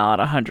 I'm not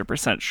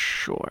 100%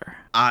 sure.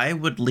 I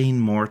would lean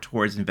more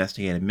towards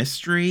investigate a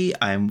mystery.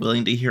 I'm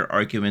willing to hear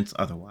arguments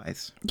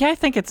otherwise. Yeah, I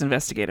think it's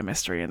investigate a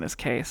mystery in this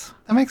case.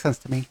 That makes sense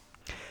to me.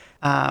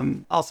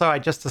 Also, I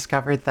just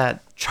discovered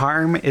that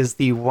charm is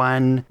the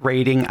one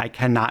rating I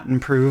cannot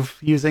improve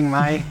using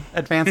my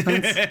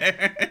advancements.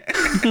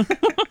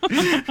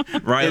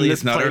 Riley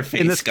is not our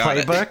face. In this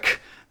playbook.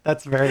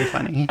 That's very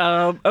funny.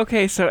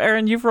 Okay, so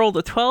Aaron, you've rolled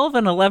a 12,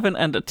 an 11,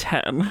 and a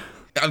 10.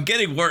 I'm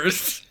getting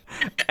worse.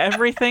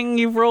 Everything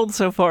you've rolled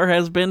so far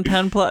has been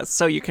 10 plus,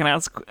 so you can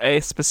ask a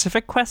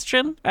specific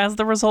question as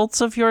the results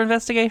of your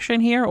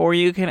investigation here, or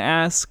you can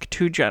ask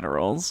two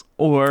generals,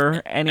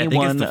 or any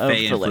one of the list. I think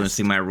it's the Fae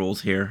influencing my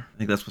rolls here. I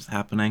think that's what's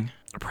happening.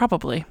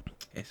 Probably.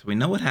 Okay, so we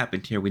know what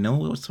happened here. We know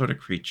what sort of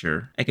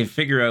creature. I can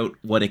figure out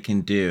what it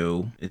can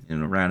do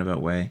in a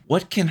roundabout way.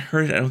 What can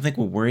hurt it? I don't think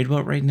we're worried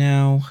about right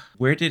now.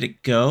 Where did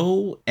it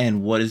go?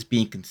 And what is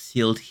being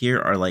concealed here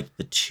are like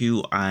the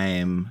two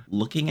I'm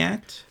looking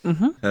at.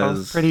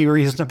 Mm-hmm. Pretty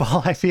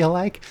reasonable, I feel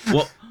like.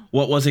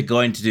 What was it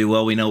going to do?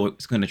 Well, we know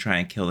it's going to try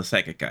and kill the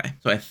psychic guy.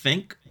 So I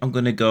think I'm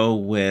going to go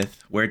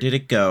with where did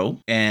it go?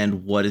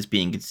 And what is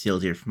being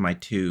concealed here for my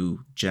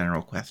two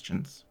general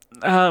questions.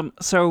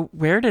 So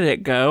where did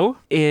it go?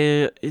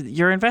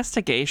 Your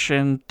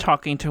investigation,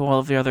 talking to all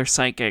of the other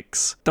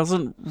psychics,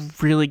 doesn't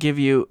really give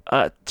you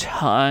a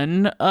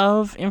ton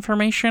of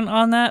information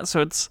on that.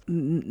 So it's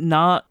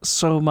not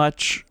so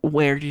much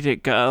where did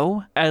it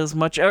go as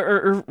much,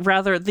 or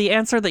rather the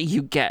answer that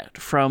you get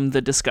from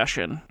the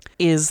discussion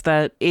is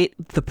that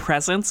the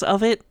presence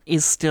of it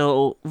is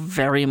still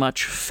very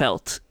much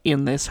felt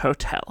in this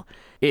hotel.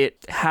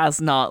 It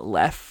has not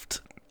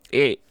left.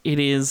 It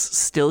is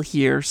still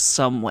here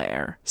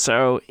somewhere.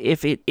 So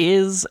if it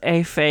is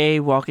a Fae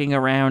walking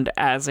around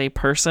as a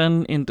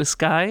person in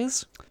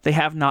disguise, they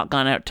have not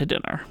gone out to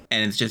dinner.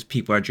 And it's just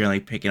people are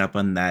generally picking up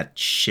on that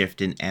shift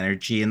in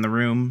energy in the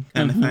room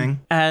kind of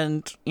thing.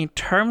 And in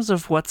terms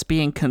of what's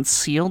being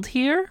concealed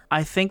here,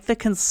 I think the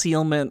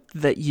concealment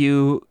that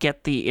you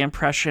get the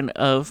impression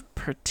of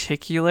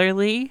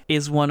particularly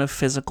is one of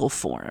physical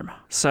form.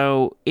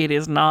 So it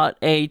is not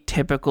a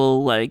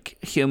typical like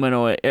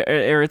humanoid,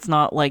 or it's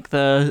not like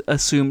the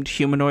assumed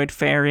humanoid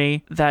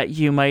fairy that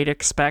you might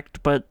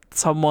expect, but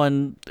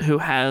someone who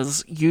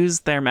has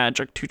used their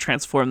magic to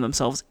transform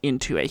themselves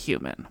into a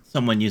human.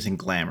 Someone using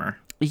glamour.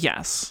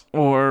 Yes.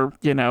 Or,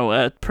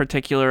 a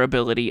particular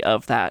ability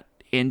of that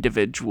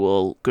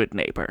individual good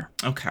neighbor.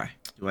 Okay.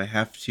 Do I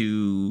have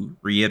to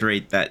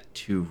reiterate that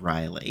to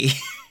Riley?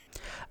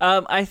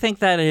 I think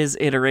that is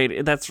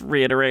iterated. That's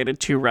reiterated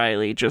to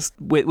Riley, just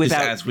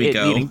without as we it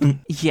go. needing.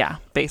 Yeah,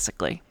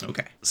 basically.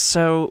 Okay.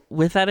 So,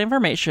 with that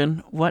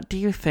information, what do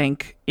you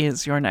think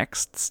is your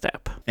next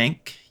step? I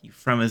think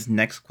from his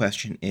next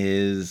question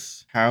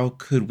is, how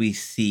could we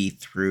see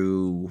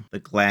through the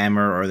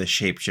glamour or the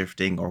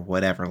shape-shifting or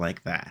whatever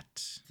like that?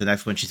 The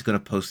next one she's going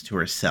to post to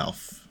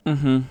herself.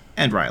 Mm-hmm.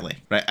 And Riley.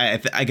 Right?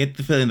 I get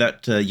the feeling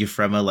that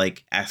Euphrema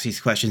asks these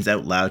questions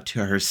out loud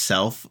to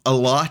herself a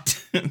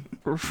lot.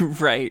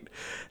 Right.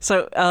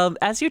 So,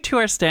 as you two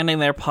are standing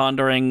there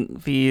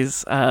pondering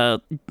these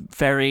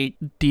very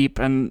deep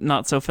and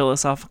not so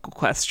philosophical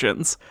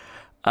questions,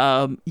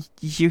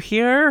 you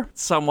hear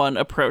someone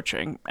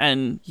approaching,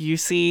 and you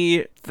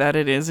see that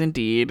it is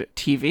indeed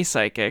TV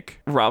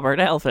psychic Robert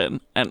Alvin.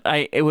 And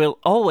I will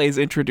always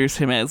introduce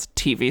him as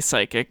TV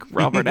psychic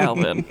Robert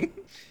Alvin.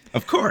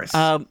 Of course.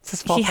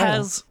 He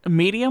has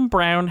medium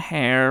brown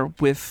hair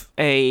with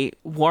a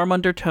warm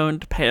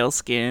undertoned pale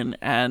skin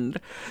and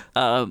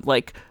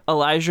like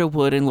Elijah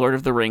Wood in Lord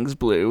of the Rings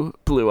blue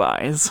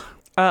eyes.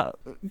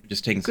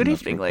 Just taking Good some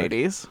notes evening, real quick.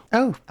 ladies.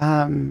 Oh,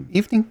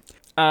 evening.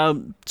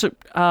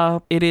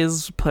 It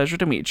is a pleasure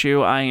to meet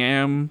you. I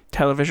am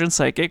television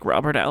psychic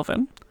Robert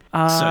Alvin.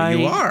 So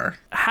you are.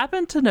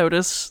 Happened to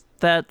notice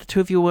that the two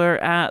of you were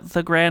at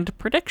the Grand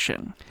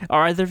Prediction.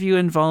 Are either of you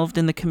involved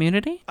in the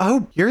community?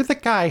 Oh, you're the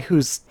guy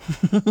who's...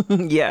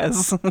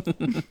 Yes.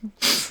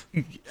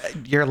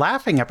 You're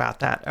laughing about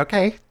that.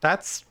 Okay,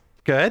 that's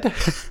good.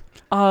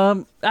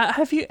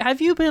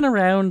 Have you been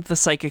around the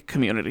psychic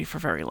community for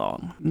very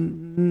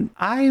long?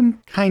 I'm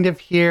kind of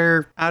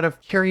here out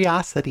of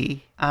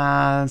curiosity.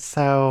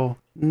 So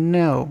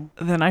no.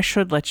 Then I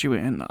should let you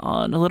in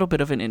on a little bit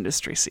of an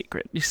industry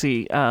secret. You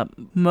see,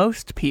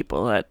 most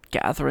people at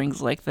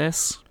gatherings like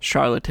this,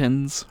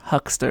 charlatans,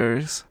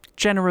 hucksters,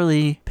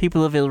 generally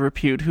people of ill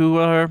repute who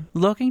are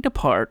looking to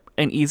part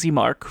an easy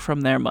mark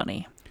from their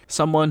money.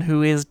 Someone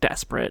who is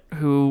desperate,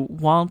 who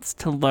wants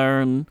to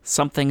learn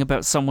something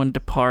about someone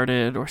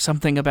departed or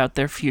something about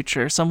their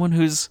future, someone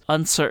whose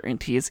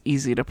uncertainty is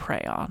easy to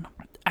prey on.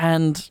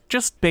 And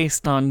just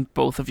based on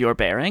both of your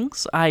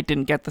bearings, I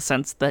didn't get the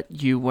sense that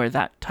you were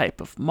that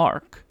type of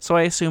mark. So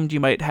I assumed you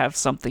might have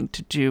something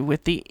to do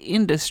with the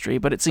industry,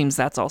 but it seems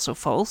that's also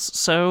false.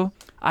 So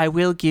I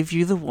will give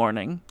you the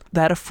warning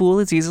that a fool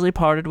is easily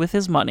parted with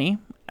his money,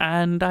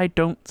 and I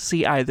don't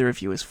see either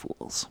of you as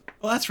fools.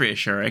 Well, that's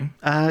reassuring.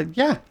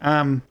 Yeah.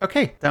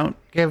 Okay, don't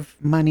give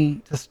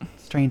money to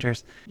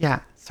strangers.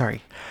 Yeah,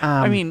 sorry.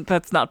 I mean,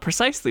 that's not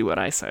precisely what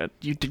I said.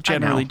 You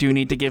generally do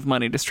need to give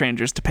money to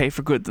strangers to pay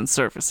for goods and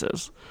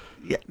services.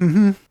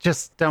 Yeah,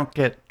 just don't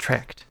get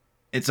tricked.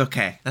 It's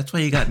okay. That's why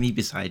you got me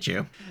beside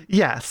you.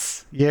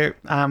 Yes. You're,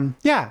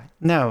 yeah,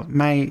 no,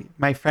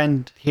 my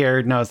friend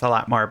here knows a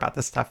lot more about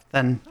this stuff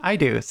than I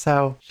do,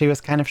 so she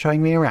was kind of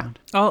showing me around.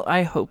 Oh,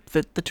 I hope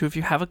that the two of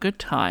you have a good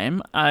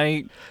time.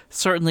 I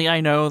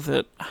know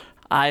that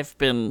I've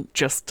been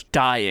just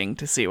dying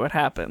to see what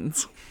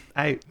happens.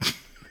 I'm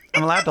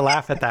allowed to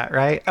laugh at that,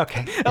 right?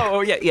 Okay.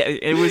 Oh, yeah,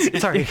 it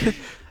was... Sorry.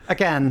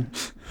 Again...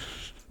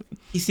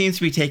 He seems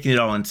to be taking it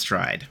all in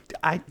stride.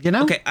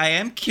 Okay, I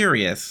am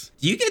curious.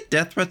 Do you get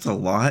death threats a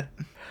lot?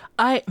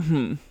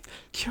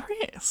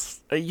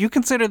 Curious. You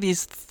consider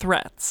these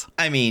threats?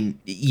 I mean,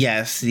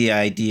 yes, the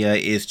idea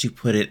is to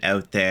put it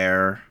out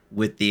there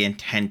with the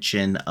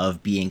intention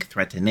of being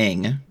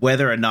threatening.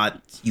 Whether or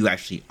not you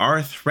actually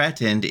are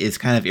threatened is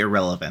kind of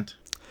irrelevant.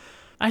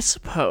 I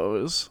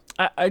suppose.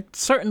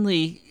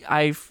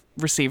 I've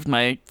received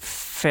my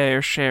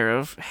fair share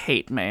of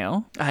hate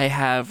mail. I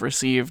have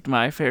received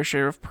my fair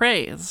share of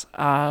praise.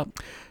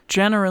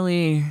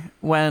 Generally,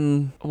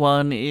 when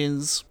one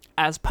is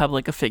as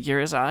public a figure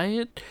as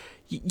I,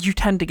 you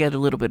tend to get a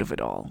little bit of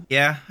it all.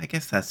 Yeah, I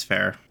guess that's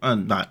fair.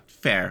 Not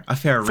fair. A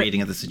fair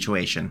reading of the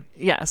situation.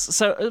 Yes.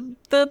 So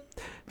the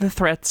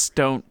threats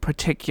don't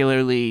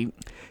particularly...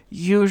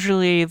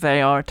 Usually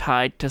they are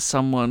tied to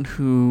someone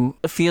who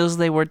feels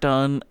they were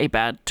done a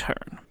bad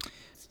turn.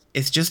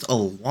 It's just a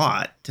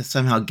lot to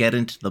somehow get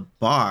into the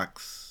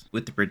box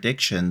with the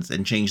predictions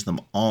and change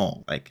them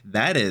all.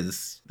 That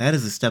is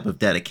a step of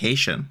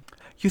dedication.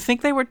 You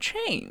think they were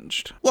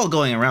changed? Well,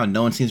 going around,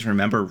 no one seems to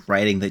remember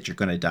writing that you're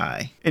going to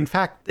die. In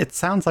fact, it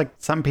sounds like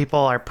some people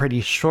are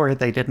pretty sure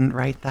they didn't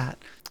write that.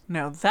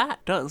 Now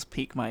that does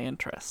pique my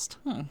interest.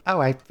 Oh,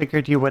 I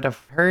figured you would have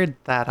heard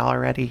that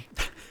already.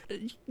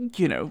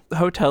 You know,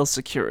 hotel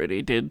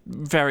security did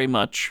very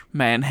much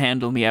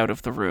manhandle me out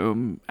of the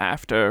room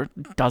after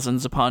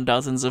dozens upon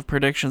dozens of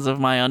predictions of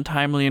my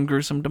untimely and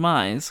gruesome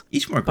demise.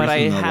 Each more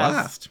gruesome than the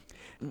last.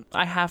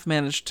 I have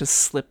managed to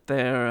slip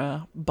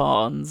their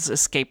bonds,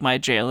 escape my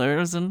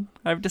jailers, and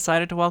I've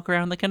decided to walk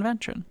around the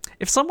convention.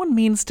 If someone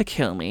means to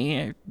kill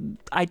me,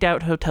 I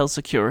doubt hotel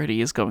security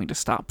is going to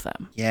stop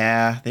them.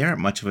 Yeah, they aren't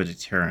much of a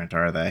deterrent,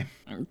 are they?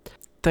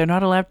 They're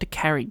not allowed to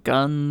carry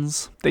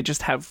guns. They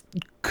just have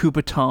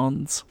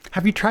Coubatons.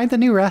 Have you tried the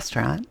new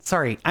restaurant?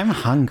 Sorry, I'm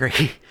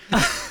hungry.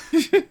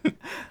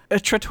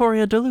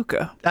 Trattoria De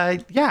Luca.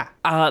 Yeah.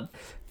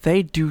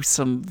 They do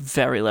some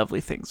very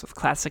lovely things with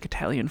classic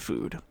Italian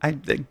food.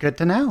 Good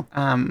to know.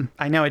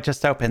 I know it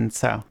just opened,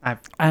 so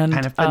I've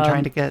kind of been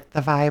trying to get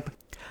the vibe.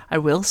 I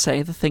will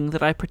say the thing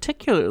that I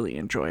particularly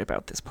enjoy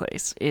about this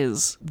place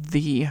is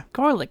the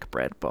garlic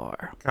bread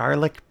bar.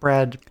 Garlic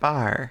bread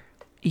bar.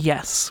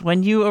 Yes,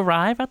 when you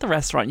arrive at the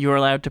restaurant, you are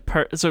allowed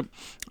to so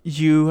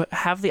you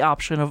have the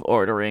option of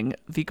ordering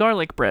the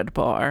garlic bread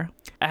bar,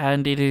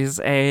 and it is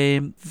a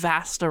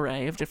vast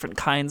array of different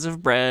kinds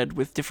of bread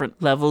with different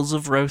levels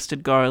of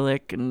roasted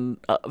garlic and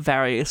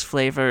various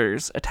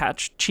flavors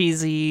attached: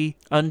 cheesy,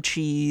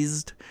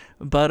 uncheesed,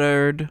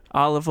 buttered,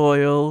 olive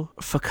oil,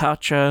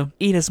 focaccia.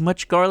 Eat as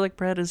much garlic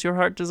bread as your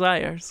heart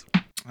desires.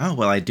 Oh,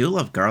 well, I do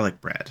love garlic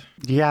bread.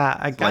 Yeah,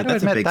 I gotta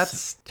admit,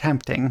 that's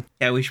tempting.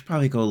 Yeah, we should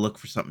probably go look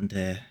for something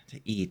to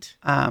eat.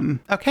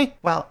 Okay,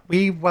 well,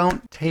 we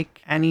won't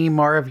take any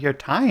more of your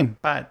time,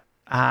 but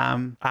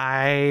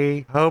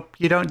I hope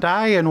you don't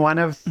die in one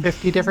of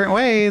 50 different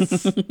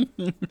ways.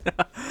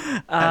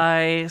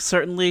 I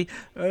certainly...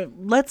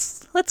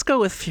 let's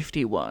go with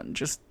 51,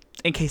 just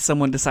in case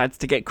someone decides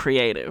to get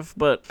creative,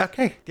 but...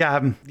 Okay,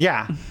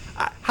 yeah.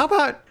 How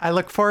about I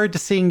look forward to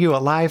seeing you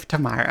alive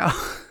tomorrow?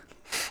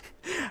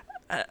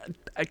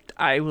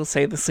 I will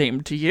say the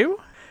same to you,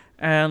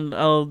 and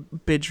I'll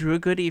bid you a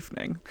good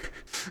evening.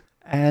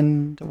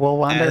 And we'll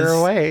wander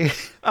away.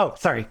 Oh,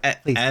 sorry.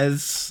 Please.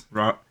 As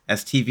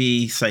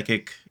TV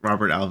psychic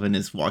Robert Alvin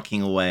is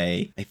walking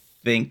away, I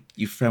think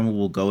Euphrema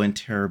will go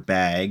into her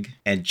bag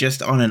and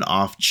just on an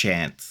off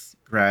chance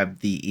grab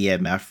the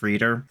EMF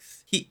reader.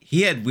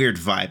 He had weird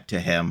vibe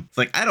to him. It's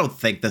like, I don't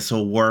think this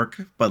will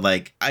work, but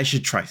like, I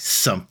should try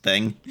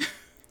something.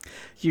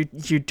 You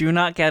do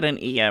not get an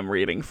EM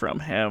reading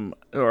from him,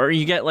 or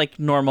you get like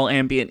normal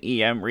ambient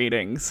EM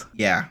readings.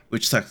 Yeah,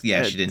 which sucks.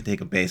 Yeah, she didn't take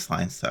a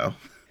baseline, so.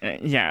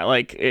 Yeah,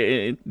 like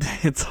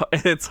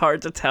it's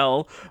hard to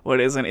tell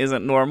what is and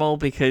isn't normal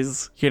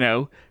because, you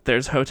know,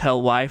 there's hotel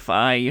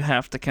Wi-Fi you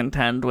have to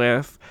contend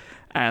with,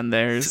 and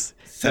there's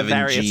the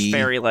various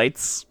fairy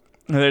lights.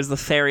 There's the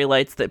fairy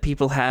lights that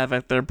people have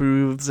at their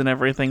booths and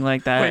everything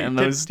like that. Wait, and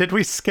those did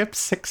we skip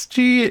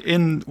 6G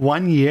in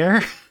 1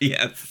 year?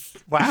 Yes.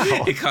 Wow.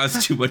 It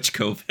caused too much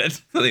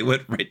COVID, so they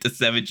went right to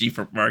 7G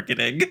for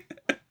marketing.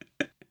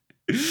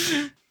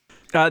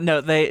 No,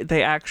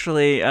 they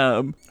actually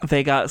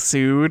they got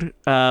sued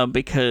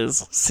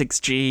because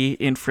 6G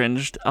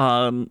infringed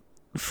on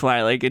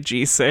Fly Like a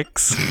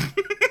G6.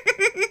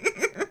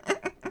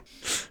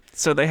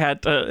 So they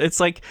had to. It's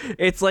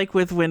like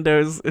with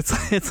Windows.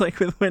 It's like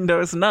with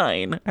Windows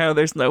 9. How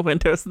there's no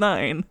Windows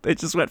 9. They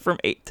just went from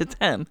 8 to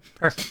 10.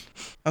 Perfect.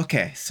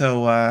 Okay,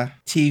 so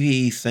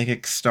TV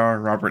psychic star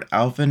Robert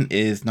Alvin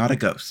is not a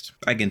ghost.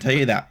 I can tell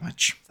you that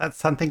much. That's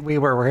something we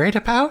were worried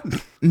about?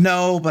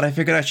 No, but I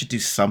figured I should do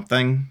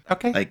something.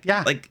 Okay.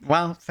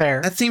 Well,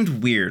 fair. That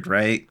seemed weird,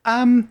 right?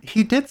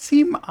 He did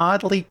seem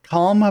oddly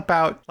calm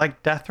about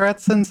like death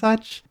threats and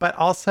such, but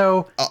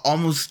also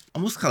almost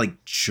kind of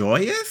like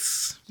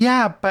joyous.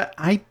 Yeah, but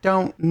I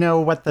don't know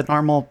what the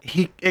normal...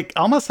 It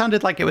almost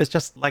sounded like it was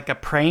just like a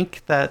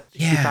prank that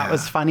he thought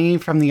was funny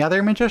from the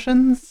other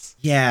magicians.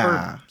 Yeah.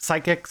 Or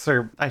psychics,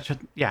 or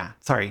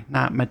sorry,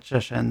 not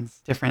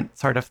magicians. Different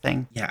sort of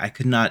thing. Yeah, I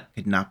could not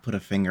put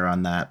a finger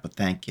on that, but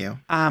thank you.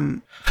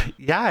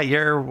 Yeah,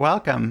 you're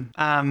welcome.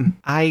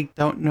 I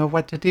don't know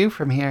what to do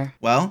from here.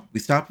 Well, we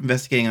stopped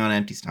investigating on an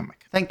empty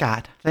stomach. Thank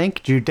God.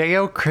 Thank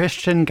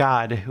Judeo-Christian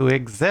God who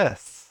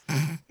exists.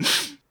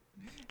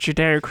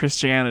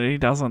 Judeo-Christianity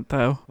doesn't,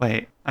 though.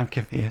 Wait, I'm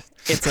confused.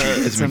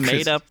 It's a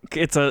made up.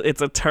 It's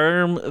a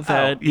term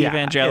that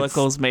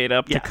evangelicals made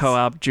up to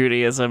co-opt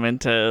Judaism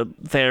into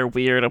their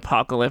weird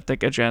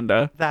apocalyptic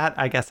agenda. That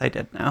I guess I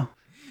did know.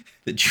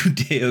 The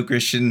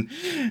Judeo-Christian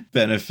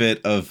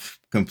benefit of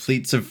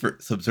complete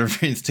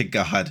subservience to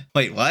God.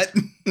 Wait, what?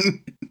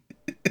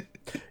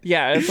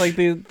 Yeah, it's like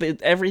the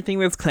everything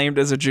that's claimed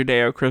as a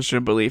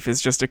Judeo-Christian belief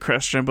is just a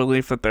Christian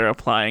belief that they're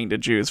applying to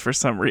Jews for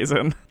some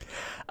reason.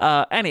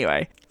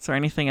 Anyway, is there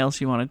anything else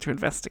you wanted to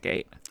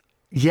investigate?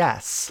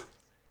 Yes.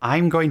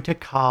 I'm going to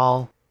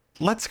call...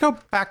 Let's go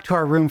back to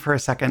our room for a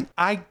second.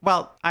 I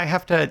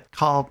have to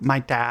call my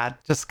dad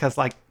just because,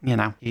 like, you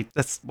know,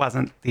 this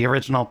wasn't the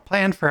original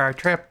plan for our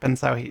trip. And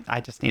so I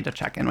just need to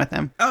check in with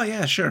him. Oh,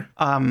 yeah, sure.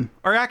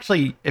 Or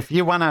actually, if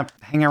you want to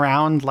hang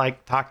around,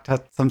 like talk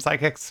to some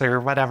psychics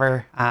or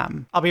whatever,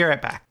 I'll be right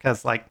back.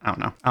 Because, like,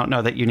 I don't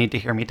know that you need to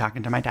hear me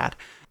talking to my dad.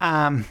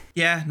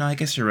 Yeah, no, I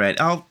guess you're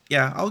right.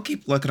 I'll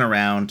keep looking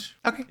around.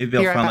 Okay. Maybe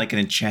I'll find like an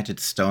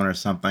enchanted stone or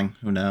something.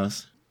 Who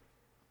knows?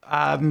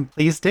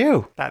 Please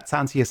do. That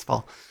sounds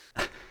useful.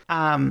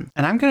 And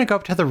I'm going to go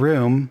up to the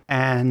room,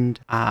 and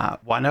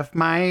one of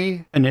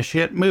my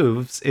initiate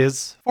moves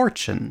is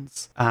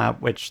fortunes,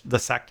 which the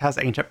sect has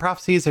ancient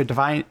prophecies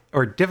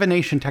or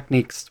divination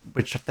techniques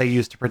which they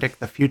use to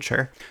predict the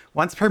future.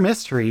 Once per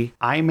mystery,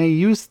 I may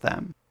use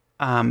them.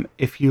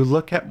 If you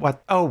look at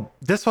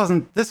this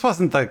wasn't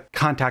the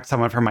contact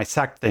someone from my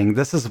sect thing.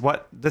 This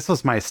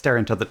was my stare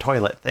into the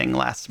toilet thing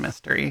last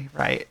mystery,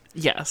 right?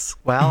 Yes.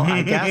 Well,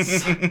 I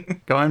guess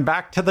going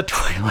back to the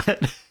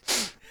toilet.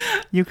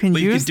 You can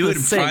But you use can do the it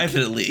in sink.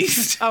 private at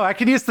least. Oh, I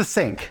can use the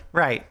sink.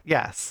 Right.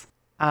 Yes.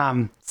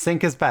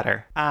 Sync is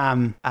better.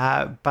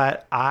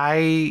 But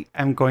I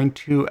am going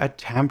to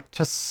attempt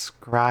to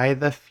scry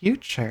the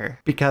future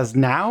because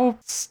now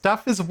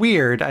stuff is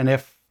weird. And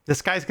if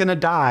this guy's going to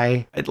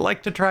die, I'd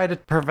like to try to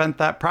prevent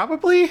that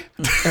probably.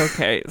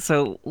 Okay,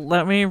 so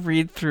let me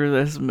read through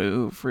this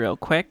move real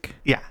quick.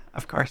 Yeah,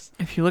 of course.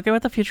 If you look at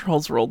what the future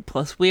holds, roll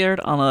plus weird.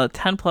 On a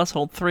 10 plus,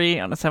 hold 3.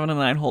 On a 7 and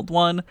 9, hold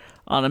 1.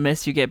 On a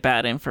miss, you get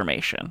bad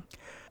information.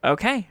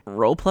 Okay,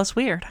 roll plus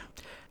weird.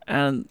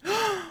 And...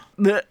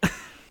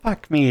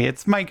 Fuck me.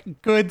 It's my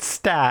good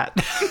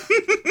stat.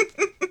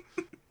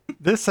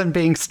 This and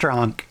being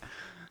strong.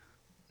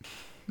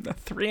 a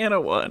 3 and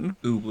a 1.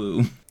 Ooh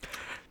woo.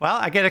 Well,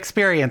 I get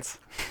experience.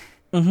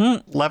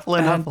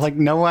 Leveling up like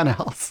no one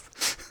else.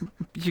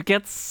 You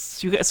get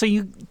so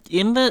you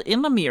in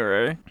the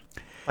mirror,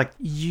 Like-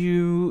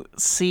 you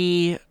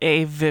see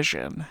a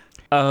vision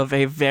of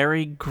a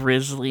very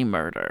grisly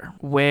murder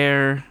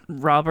where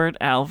Robert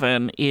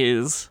Alvin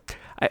is.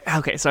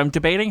 Okay, so I'm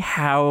debating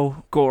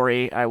how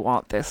gory I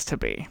want this to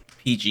be.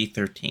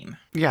 PG-13.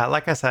 Yeah,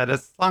 like I said,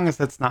 as long as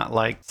it's not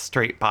like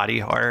straight body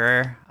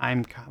horror,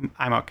 I'm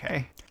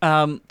okay.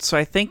 So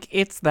I think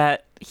it's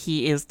that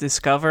he is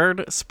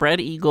discovered spread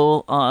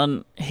eagle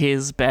on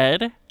his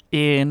bed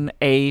in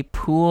a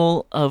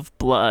pool of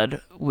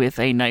blood with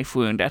a knife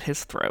wound at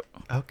his throat.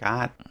 Oh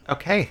God.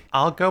 Okay,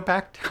 I'll go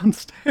back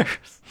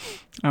downstairs.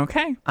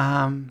 Okay.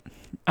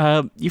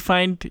 You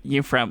find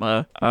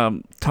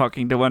Euphrema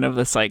talking to one of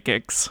the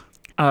psychics.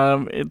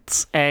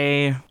 It's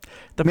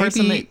the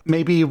person that...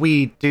 Maybe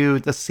we do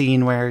the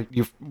scene where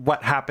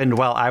what happened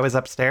while I was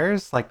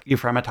upstairs, like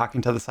Euphrema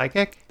talking to the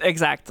psychic.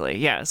 Exactly,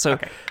 yeah. So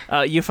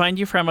you find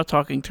Euphrema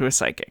talking to a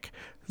psychic.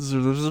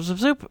 Zoop, zoop, zoop,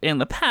 zoop. In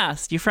the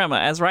past, Euphrema,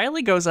 as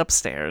Riley goes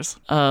upstairs,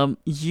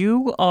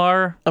 you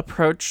are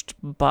approached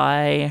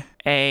by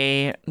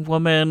a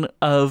woman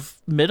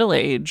of middle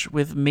age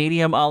with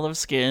medium olive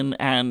skin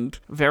and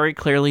very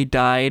clearly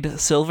dyed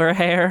silver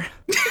hair.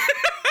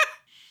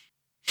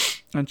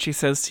 And she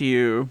says to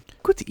you,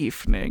 "Good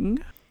evening.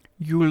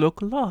 You look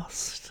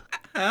lost."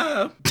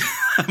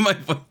 My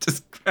foot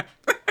just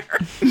cracked there.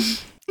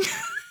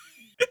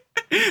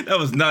 That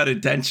was not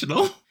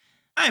intentional.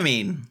 I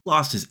mean,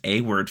 lost is a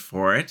word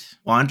for it.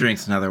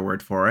 Wandering's another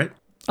word for it.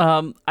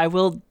 I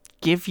will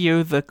give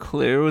you the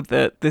clue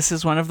that this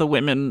is one of the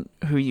women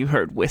who you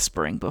heard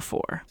whispering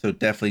before. So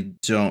definitely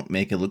don't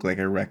make it look like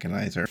I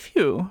recognize her.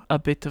 Phew, a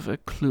bit of a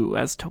clue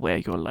as to where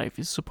your life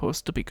is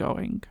supposed to be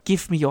going.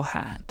 Give me your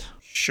hand.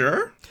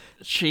 Sure.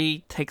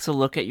 She takes a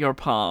look at your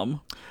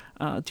palm.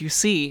 Do you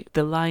see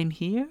the line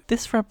here?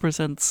 This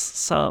represents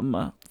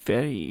some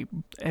very...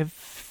 a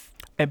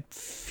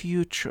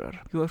future.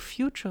 Your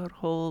future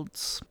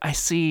holds... I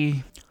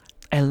see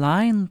a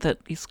line that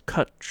is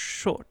cut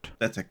short.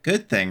 That's a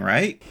good thing,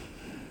 right?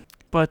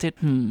 But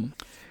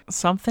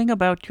something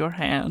about your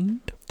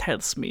hand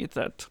tells me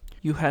that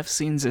you have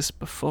seen this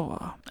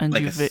before. And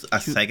Like a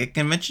psychic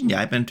convention?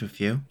 Yeah, I've been to a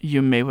few.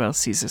 You may well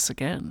see this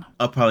again.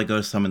 I'll probably go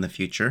to some in the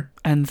future.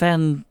 And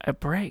then a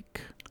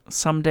break.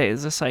 Someday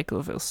the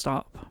cycle will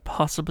stop.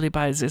 Possibly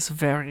by this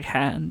very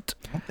hand.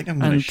 I don't think I'm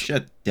going to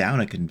shut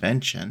down a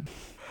convention.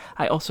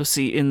 I also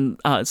see in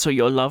so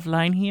your love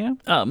line here,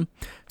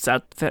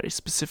 that very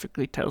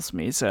specifically tells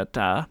me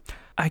that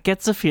I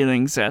get the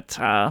feeling that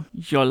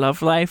your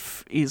love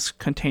life is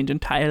contained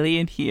entirely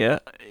in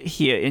here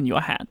in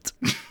your hand.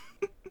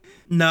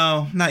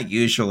 No, not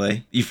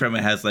usually.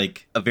 Euphrema has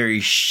like a very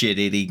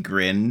shit-eating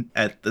grin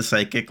at the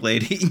psychic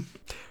lady.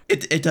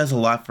 It does a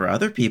lot for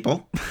other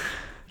people.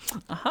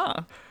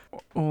 Aha.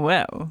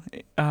 Well,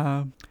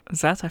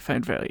 that I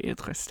find very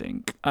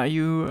interesting. Are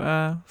you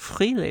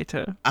free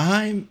later?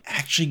 I'm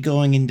actually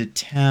going into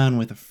town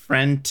with a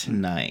friend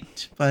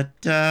tonight, but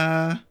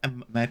I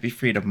might be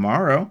free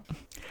tomorrow.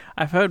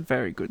 I've heard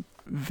very good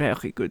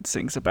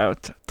things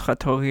about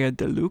Trattoria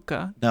De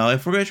Luca. No,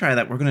 if we're gonna try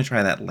that, we're gonna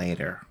try that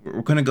later.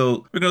 We're gonna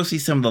go see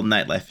some of the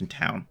nightlife in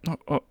town.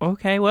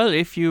 Okay, well,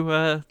 if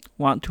you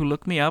want to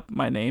look me up,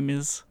 my name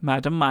is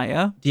Madame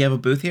Maya. Do you have a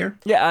booth here?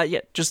 Yeah,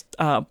 just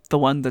the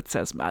one that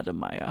says Madame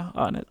Maya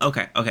on it.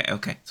 Okay.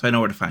 So I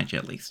know where to find you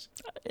at least.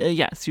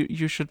 Yes,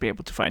 you should be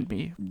able to find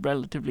me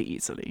relatively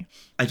easily.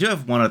 I do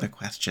have one other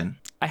question.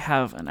 I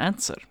have an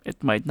answer.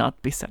 It might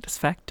not be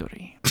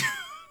satisfactory.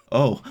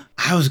 Oh,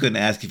 I was going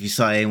to ask if you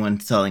saw anyone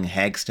selling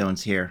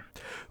hagstones here.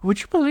 Would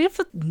you believe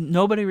that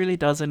nobody really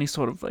does any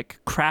sort of like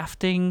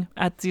crafting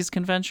at these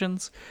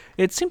conventions?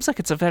 It seems like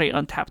it's a very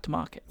untapped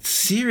market.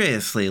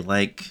 Seriously,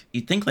 like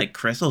you'd think like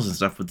crystals and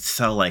stuff would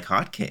sell like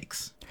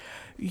hotcakes.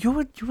 You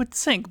would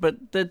think,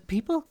 but the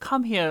people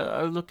come here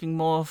are looking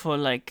more for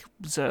like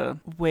the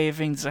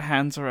waving the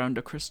hands around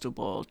a crystal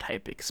ball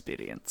type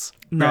experience.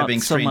 Grabbing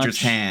Not so strangers'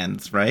 much,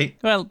 hands, right?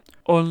 Well,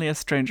 only a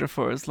stranger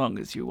for as long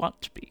as you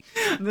want to be.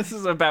 This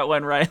is about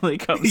when Riley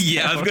comes.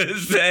 Yeah, I was gonna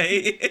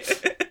say.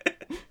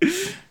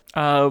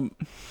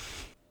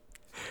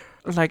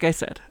 Like I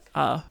said,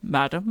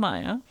 Madame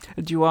Maya,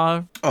 you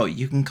are... Oh,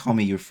 you can call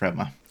me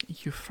Euphrema.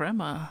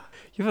 Euphrema.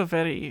 You have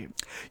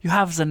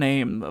the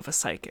name of a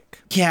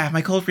psychic. Yeah,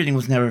 my cold reading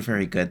was never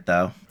very good,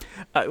 though.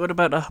 What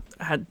about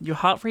had you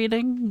hot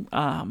reading?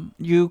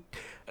 You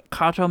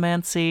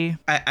cartomancy?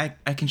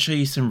 I can show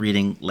you some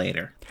reading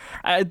later.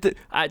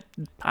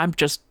 I'm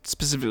just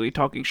specifically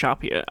talking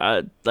shop here.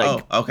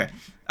 Oh, okay.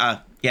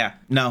 Yeah,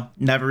 no,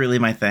 never really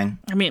my thing.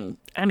 I mean,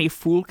 any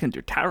fool can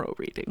do tarot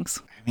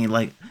readings. I mean,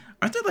 like,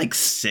 aren't there like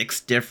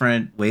 6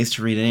 different ways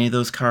to read any of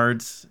those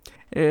cards?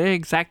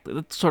 Exactly.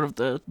 That's sort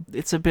of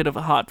it's a bit of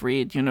a hot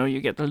read, you know,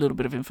 you get a little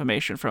bit of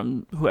information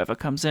from whoever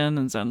comes in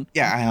and then...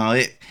 Yeah, I know.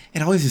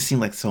 It always just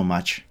seemed like so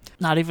much.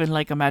 Not even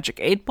like a magic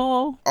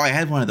 8-ball? Oh, I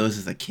had one of those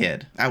as a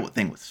kid. That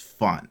thing was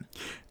fun.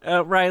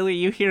 Riley,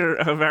 you hear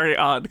a very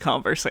odd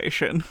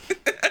conversation.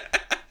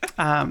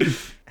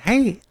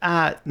 Hey,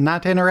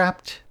 not to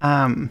interrupt.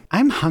 I'm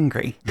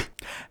hungry.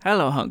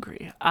 Hello,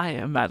 hungry. I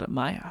am Madam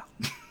Maya.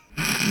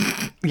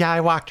 Yeah,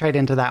 I walked right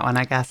into that one,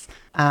 I guess.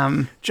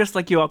 Just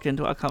like you walked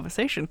into our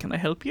conversation, can I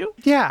help you?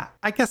 Yeah,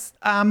 I guess,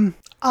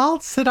 I'll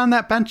sit on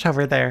that bench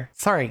over there.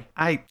 Sorry,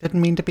 I didn't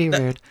mean to be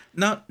rude.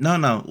 No.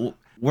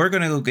 We're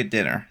going to go get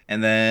dinner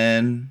and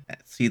then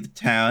see the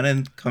town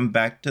and come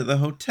back to the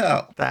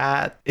hotel.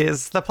 That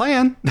is the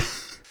plan.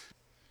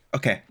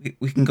 Okay,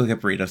 we can go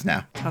get burritos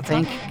now.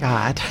 Thank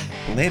God.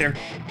 Later.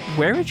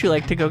 Where would you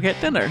like to go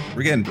get dinner?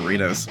 We're getting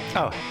burritos.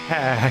 Oh,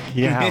 heck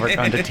yeah, we're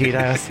going to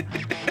Tito's.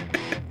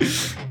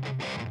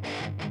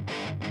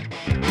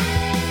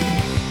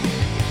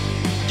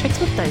 Chicks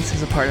with Dice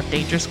is a part of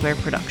Danger Square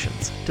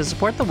Productions. To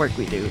support the work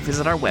we do,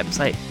 visit our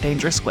website,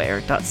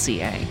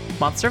 dangersquare.ca.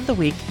 Monster of the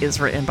Week is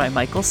written by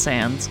Michael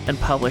Sands and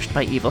published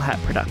by Evil Hat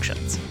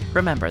Productions.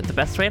 Remember, the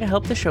best way to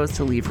help the show is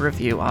to leave a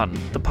review on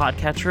the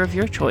podcatcher of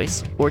your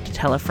choice or to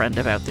tell a friend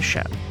about the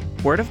show.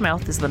 Word of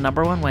mouth is the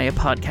 #1 way a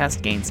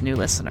podcast gains new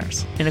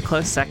listeners. In a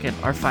close second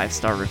are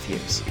 5-star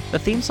reviews. The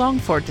theme song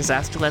for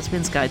Disaster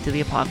Lesbian's Guide to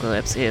the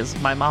Apocalypse is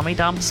My Mommy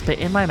Dom Spit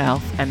in My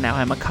Mouth and Now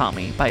I'm a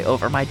Commie by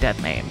Over My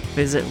Dead Name.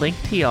 Visit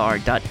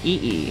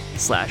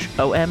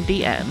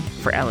linktr.ee/OMDN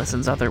for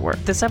Allison's other work.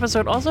 This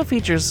episode also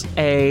features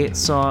a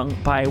song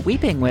by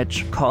Weeping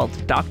Witch called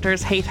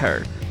Doctors Hate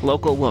Her,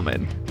 Local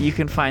Woman. You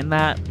can find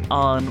that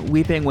on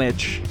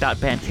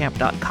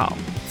weepingwitch.bandcamp.com.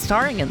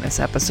 Starring in this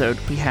episode,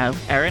 we have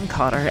Erin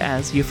Cotter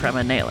as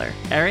Euphrema Naylor.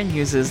 Erin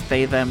uses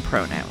they-them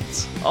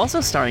pronouns.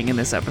 Also starring in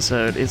this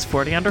episode is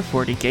 40 Under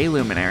 40 gay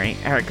luminary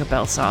Erica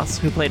Belsos,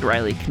 who played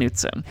Riley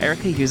Knutson.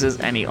 Erica uses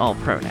any/all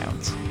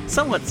pronouns.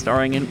 Somewhat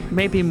starring and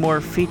maybe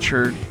more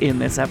featured in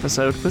this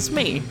episode was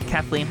me,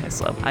 Kathleen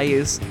Hislop. I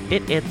use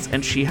it, its,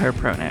 and she, her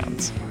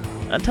pronouns.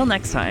 Until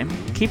next time,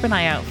 keep an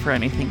eye out for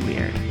anything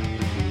weird.